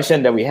next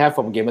question that we have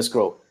from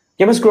Gamerscroll.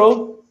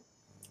 Gamerscroll,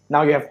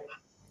 now you have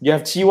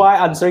Chiwai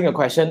answering a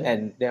question,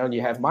 and then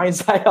you have my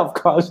side, of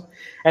course,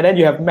 and then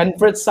you have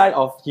Manfred's side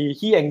of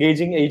he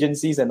engaging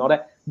agencies and all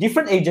that.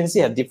 Different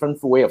agencies have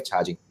different way of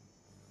charging.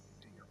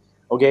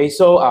 Okay,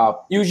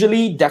 so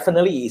usually,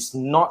 definitely, it's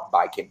not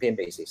by campaign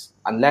basis,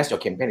 unless your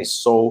campaign is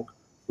so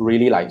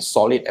really like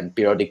solid and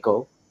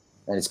periodical,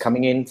 and it's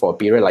coming in for a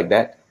period like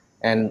that.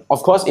 And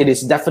of course, it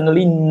is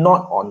definitely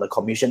not on the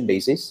commission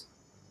basis,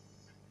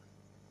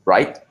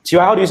 right?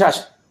 Chiwai, how do you charge?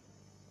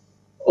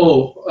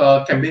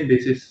 Campaign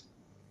basis.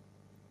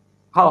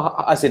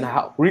 How? As in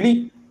how?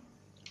 Really?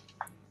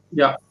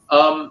 Yeah.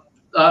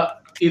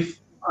 If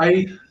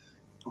I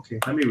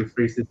let me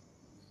rephrase it.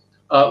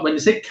 When you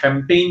say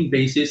campaign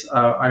basis,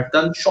 I've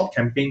done short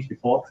campaigns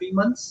before, 3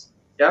 months.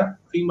 Yeah,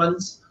 3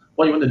 months.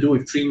 What you want to do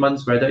with 3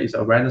 months, whether it's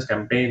an awareness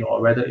campaign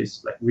or whether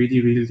it's like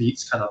really, really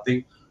leads kind of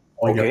thing,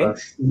 or you have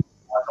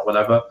or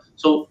whatever.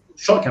 So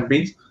short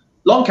campaigns,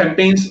 long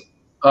campaigns,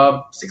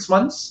 6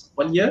 months,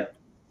 1 year.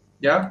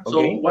 Yeah.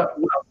 So what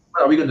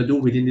are we going to do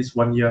within this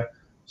 1 year?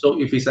 So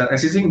if it's an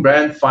existing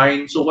brand,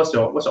 fine. So what's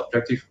your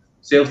objective?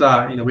 Sales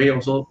lah, in a way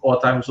also, all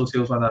the time also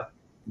sales one.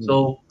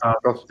 So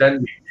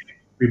then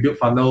we build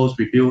funnels,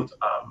 we build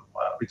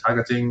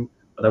retargeting,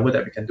 whatever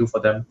that we can do for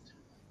them.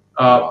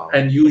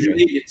 And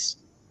usually it's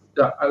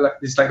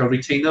like a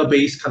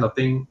retainer-based kind of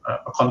thing,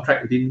 a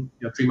contract within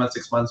 3 months,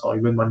 6 months, or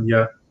even 1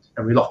 year,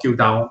 and we lock you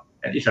down.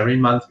 And each and every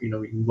month, we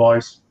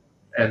invoice.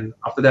 And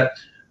after that,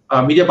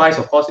 media buys,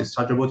 of course, is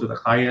chargeable to the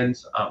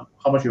clients.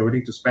 How much you're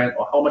willing to spend,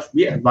 or how much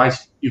we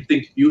advise you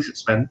think you should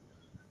spend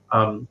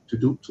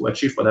to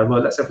achieve whatever.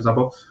 Let's say, for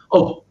example,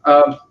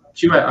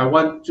 Chiwai, I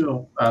want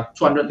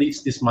 200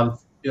 leads this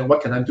month.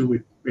 What can I do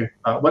with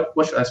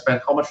what should I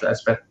spend? How much should I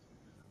spend?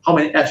 How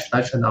many ads should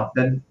I churn out?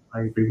 Then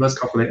I reverse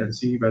calculate and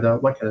see whether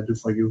what can I do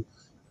for you.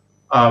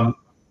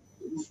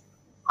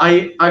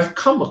 I've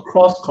come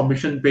across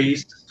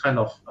commission-based kind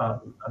of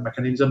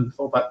mechanism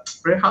before, but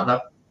very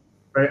hard.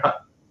 Very hard.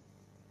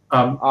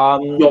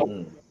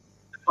 Your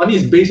money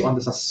is based on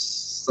the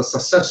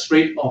success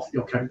rate of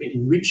your campaign,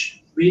 in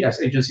which we as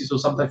agencies, so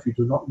sometimes we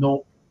do not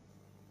know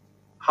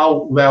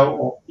how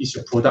well is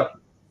your product.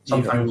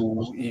 Sometimes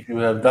if you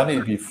have done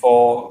it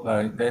before,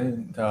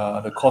 then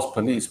the cost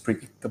per lead is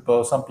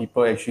predictable. Some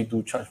people actually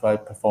do charge by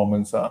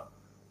performance. I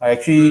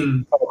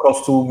actually come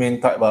across two main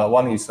types.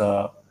 One is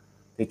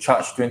they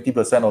charge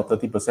 20% or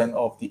 30%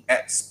 of the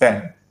ad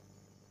spend.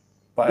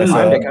 But as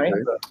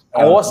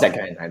I was that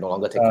kind. I no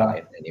longer take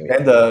client anyway.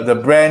 Then the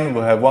brand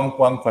will have one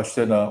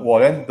question.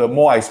 Then the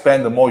more I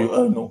spend, the more you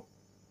earn. No,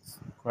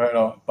 right?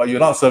 No, but you're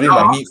not serving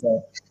my needs.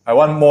 No. I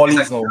want more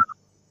leads. No.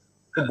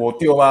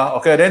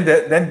 Okay,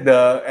 then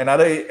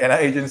another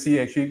agency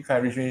actually kind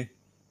of reached me.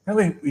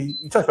 Wait, we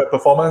charge by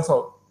performance.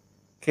 No.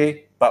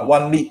 Okay, but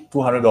one lead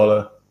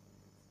 $200.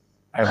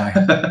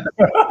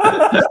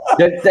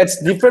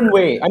 That's different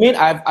way. I mean,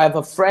 I have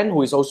a friend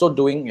who is also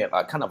doing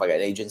kind of like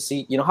an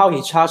agency. How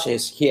he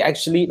charges? He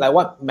actually, like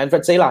what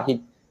Manfred say lah. He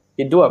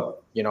do a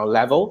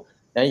level,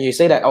 and he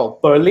say that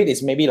per lead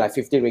is maybe like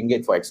 50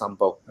 ringgit, for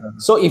example.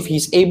 So if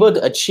he's able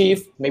to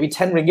achieve maybe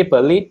 10 ringgit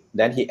per lead,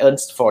 then he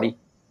earns 40.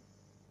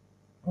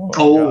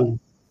 The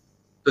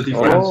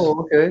difference.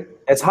 Okay.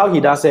 That's how he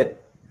does it.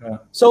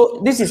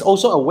 So this is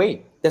also a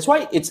way. That's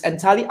why it's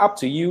entirely up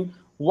to you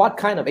what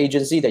kind of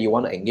agency that you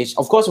want to engage.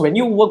 Of course, when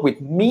you work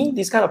with me,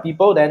 these kind of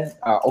people, then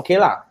okay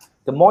lah.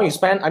 The more you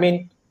spend, I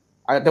mean,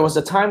 there was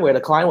a time where the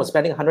client was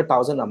spending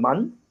 100,000 a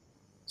month,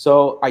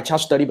 so I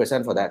charged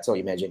 30% for that. So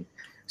imagine,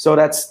 so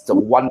that's the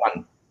 1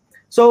 month.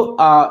 So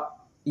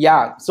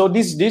yeah, so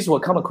this will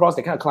come across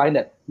the kind of client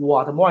that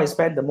wow, the more I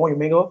spend, the more you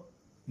make up.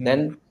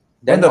 Then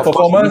the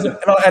performance,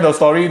 not end of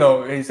story.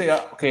 No, he say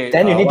okay.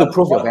 Then you need to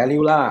prove your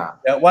value lah.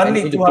 Yeah, one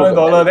lead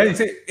 $200. Then he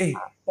say, hey,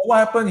 what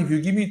happen if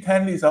you give me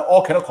 10 leads?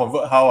 All cannot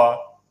convert.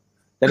 How?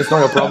 Then it's not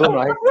your problem,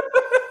 right?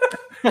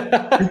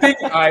 You think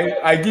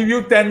I give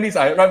you 10 leads,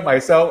 I run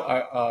myself,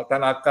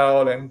 10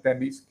 account, and 10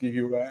 leads give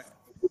you, right?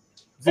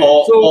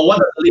 Or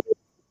what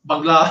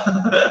Bangla.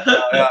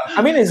 Yeah.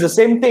 I mean, it's the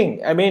same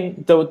thing. I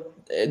mean,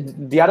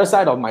 the other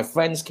side of my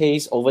friend's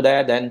case over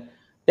there, then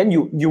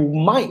you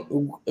might,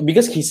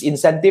 because his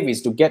incentive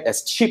is to get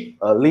as cheap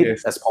a lead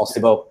as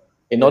possible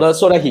in order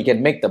so that he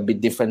can make the big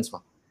difference.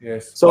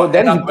 Yes. So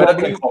then he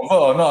probably convert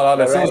or not.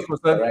 The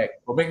salesperson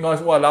will make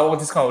noise. Wow,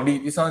 this kind of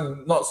lead. This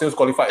one not sales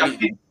qualified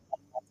lead.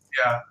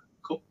 Yeah.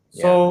 Cool.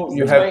 So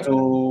you have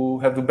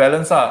to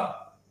balance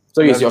out.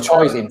 So it's your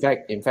choice. In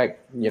fact,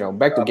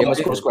 back to Gamer's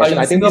Crow's question.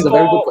 I think this is a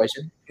very good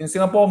question. In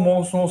Singapore,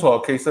 most of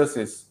our cases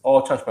is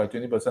all charged by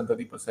 20%,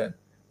 30%.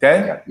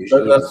 Then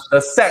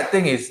the sad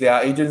thing is there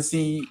are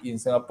agency in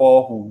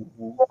Singapore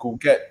who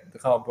get the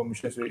kind of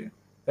permissions rate.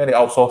 Then they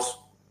outsource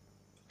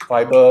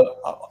fiber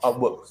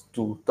upwards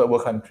to third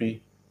world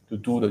country to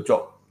do the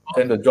job.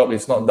 Then the job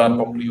is not done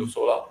properly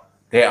also.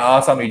 There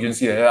are some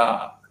agencies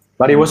there.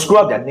 But it will screw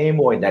up their name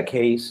more in that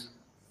case.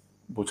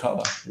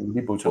 Bochap,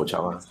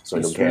 so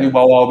it's really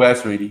wild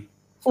west really.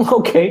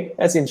 Okay,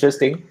 that's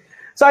interesting.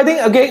 So I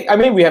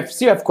think we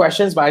still have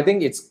questions, but I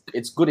think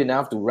it's good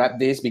enough to wrap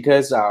this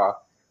because wow,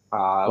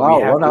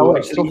 1 hour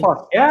actually, so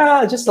fast.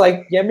 Yeah, just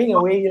like yamming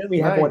away. We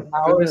have 1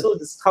 hour, goodness. So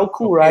this is how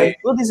cool, right?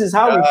 So this is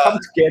how we come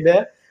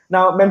together.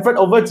 Now, Manfred,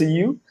 over to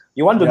you.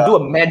 You want to do a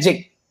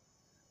magic?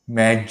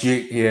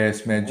 Magic,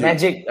 yes, magic.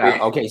 Magic.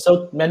 Okay,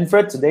 so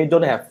Manfred today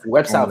don't have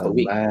website of the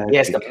week.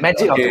 Yes, the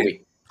magic of the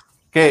week.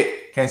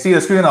 Okay, can see the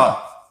screen or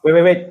not?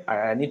 Wait.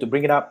 I need to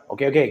bring it up.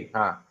 Okay.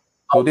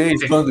 Today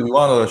is going to be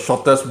one of the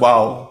shortest.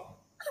 Wow.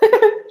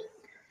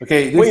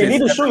 Okay. Wait, you need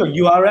to show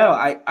your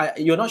URL.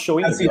 You're not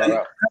showing the URL.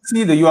 Can't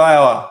see the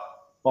URL.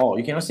 Oh,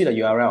 you cannot see the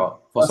URL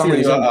for some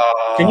reason.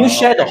 Can you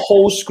share the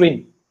whole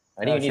screen?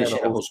 I think you need to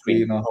share the whole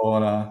screen.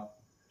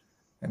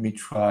 Let me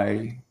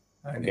try.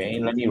 Okay,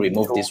 let me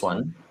remove this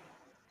one.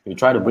 You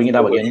try to bring it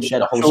up again. Share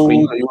the whole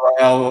screen. The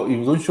URL. If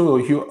you don't show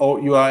the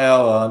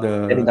URL,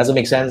 then it doesn't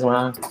make sense,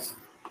 man.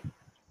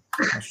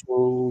 I'll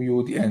show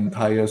you the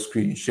entire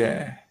screen.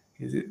 Share.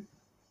 Is it?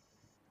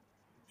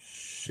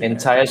 Share.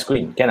 Entire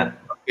screen. Can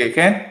Okay,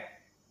 can?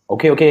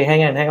 Okay.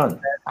 Hang on.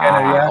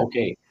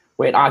 Okay.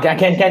 Wait.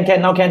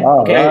 Can now can.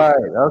 Okay. Right.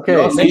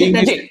 Okay.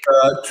 Magic.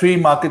 3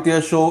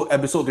 Marketer Show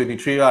episode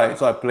 23, right?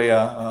 So I play.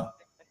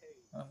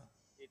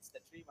 It's the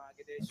 3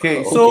 Marketer Show.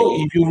 Okay. So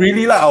if you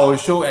really like our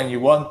show and you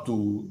want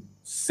to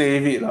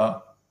save it,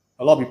 a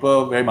lot of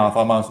people very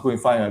mafama, so go and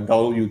find a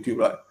download YouTube,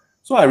 right?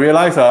 So I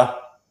realized,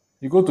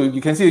 you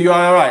can see the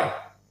URL, right?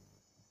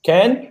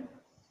 Can?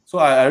 So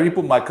I already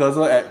put my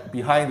cursor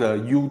behind the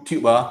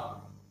YouTube.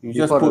 You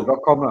just put the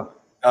 .com.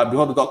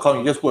 Before the .com,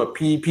 you just put a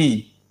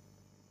PP.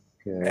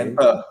 Okay.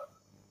 Enter.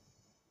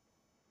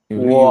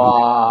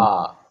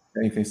 Wow.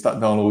 Then you can start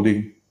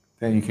downloading.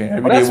 Then you can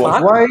every day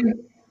watch.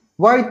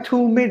 Why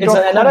 2mate.com? It's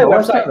another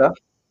website.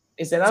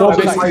 It's another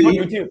website. It's not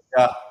YouTube.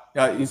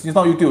 Yeah, it's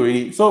not YouTube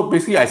already. So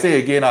basically, I say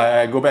again,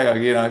 I go back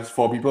again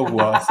for people who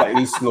are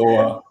slightly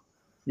slower.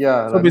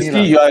 Yeah. So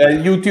basically, you are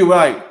at YouTube,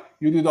 right?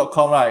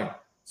 YouTube.com, right?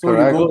 So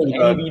correct. You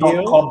go to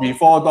the .com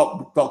before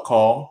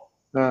 .com.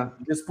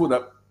 You just put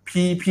a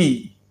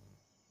PP.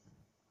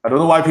 I don't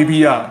know why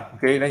PP.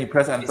 Okay, then you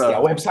press enter. It's their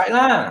website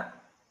lah.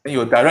 Then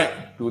you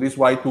direct to this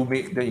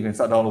Y2Mate. Then you can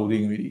start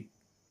downloading already.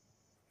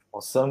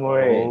 Awesome,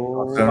 way.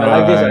 Awesome. I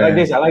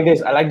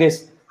like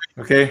this.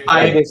 Okay.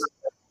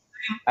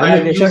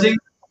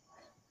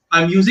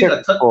 I'm using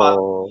a third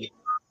party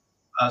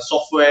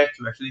software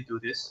to actually do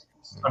this.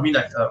 I mean,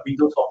 like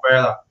Windows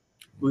software,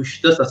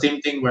 which does the same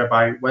thing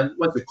whereby once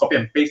you copy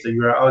and paste the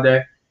URL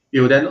there,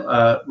 you then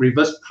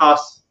reverse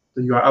pass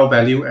the URL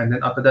value, and then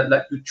after that,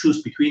 let you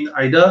choose between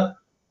either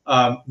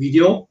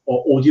video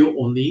or audio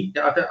only.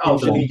 Then after out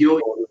of the video,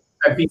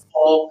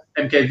 MP4,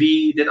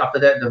 MKV. Then after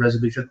that, the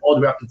resolution all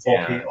the way up to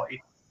 4K or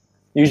 8.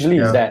 Usually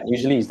is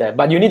that.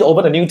 But you need to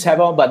open a new tab.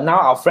 But now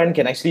our friend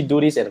can actually do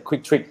this at a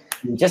quick trick.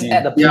 You just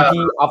add the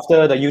PP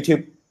after the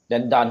YouTube,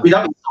 then done.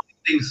 Without installing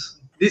things.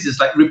 This is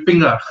like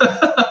ripping.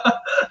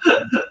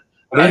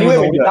 Anyway,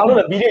 when you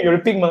download a video, you're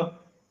ripping.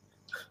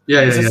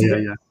 Yeah.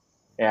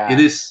 It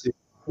is.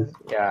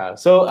 Yeah.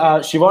 So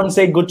Siobhan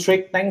say good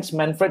trick. Thanks,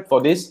 Manfred,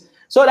 for this.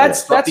 So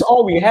that's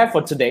all we have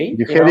for today.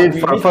 You get it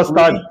for the first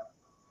time.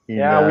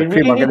 Yeah, we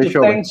really need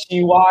to thank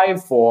CY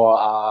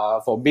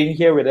for being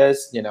here with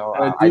us. You know,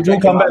 you do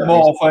come back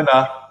more often,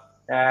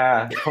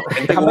 Yeah,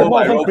 come back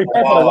more often.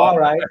 Prepare for a while,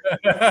 right?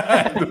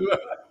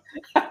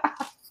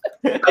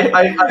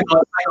 I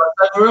got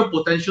several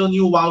potential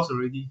new wows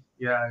already.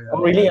 Yeah.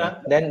 Oh, really?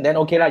 Then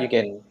okay lah. You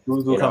can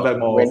come back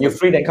more when you're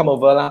free. Then come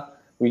over lah.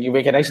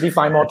 We can actually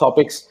find more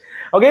topics.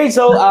 Okay,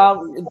 so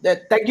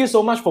thank you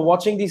so much for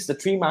watching this The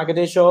Three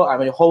Marketer Show.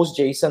 I'm your host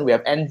Jason. We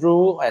have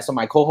Andrew as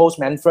my co-host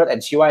Manfred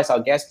and Shiva as our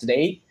guest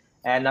today.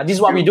 And this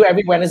is what we do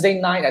every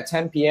Wednesday night at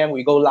 10 p.m.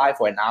 We go live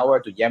for an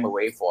hour to yam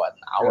away for an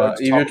hour.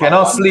 If you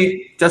cannot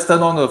sleep, just turn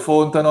on the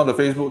phone, turn on the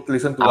Facebook,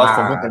 listen to us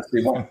from the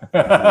stream.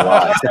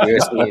 Wow,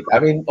 seriously. I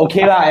mean,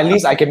 okay lah. At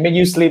least I can make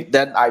you sleep.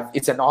 Then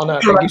it's an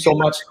honor. Thank you so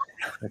much.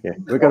 Okay,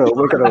 we're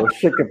gonna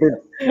shake a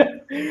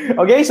bit.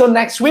 Okay, so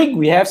next week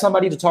we have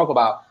somebody to talk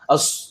about.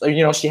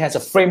 She has a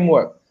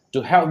framework to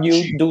help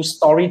you do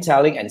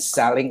storytelling and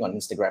selling on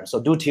Instagram.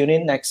 So do tune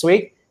in next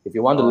week if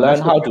you want to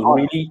learn how to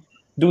really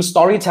do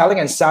storytelling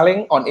and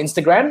selling on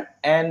Instagram.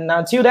 And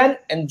until then,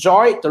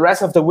 enjoy the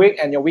rest of the week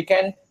and your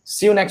weekend.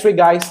 See you next week,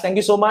 guys. Thank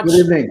you so much.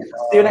 Good evening.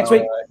 See you next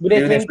week. Good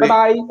evening.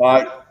 Bye-bye.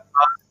 Bye.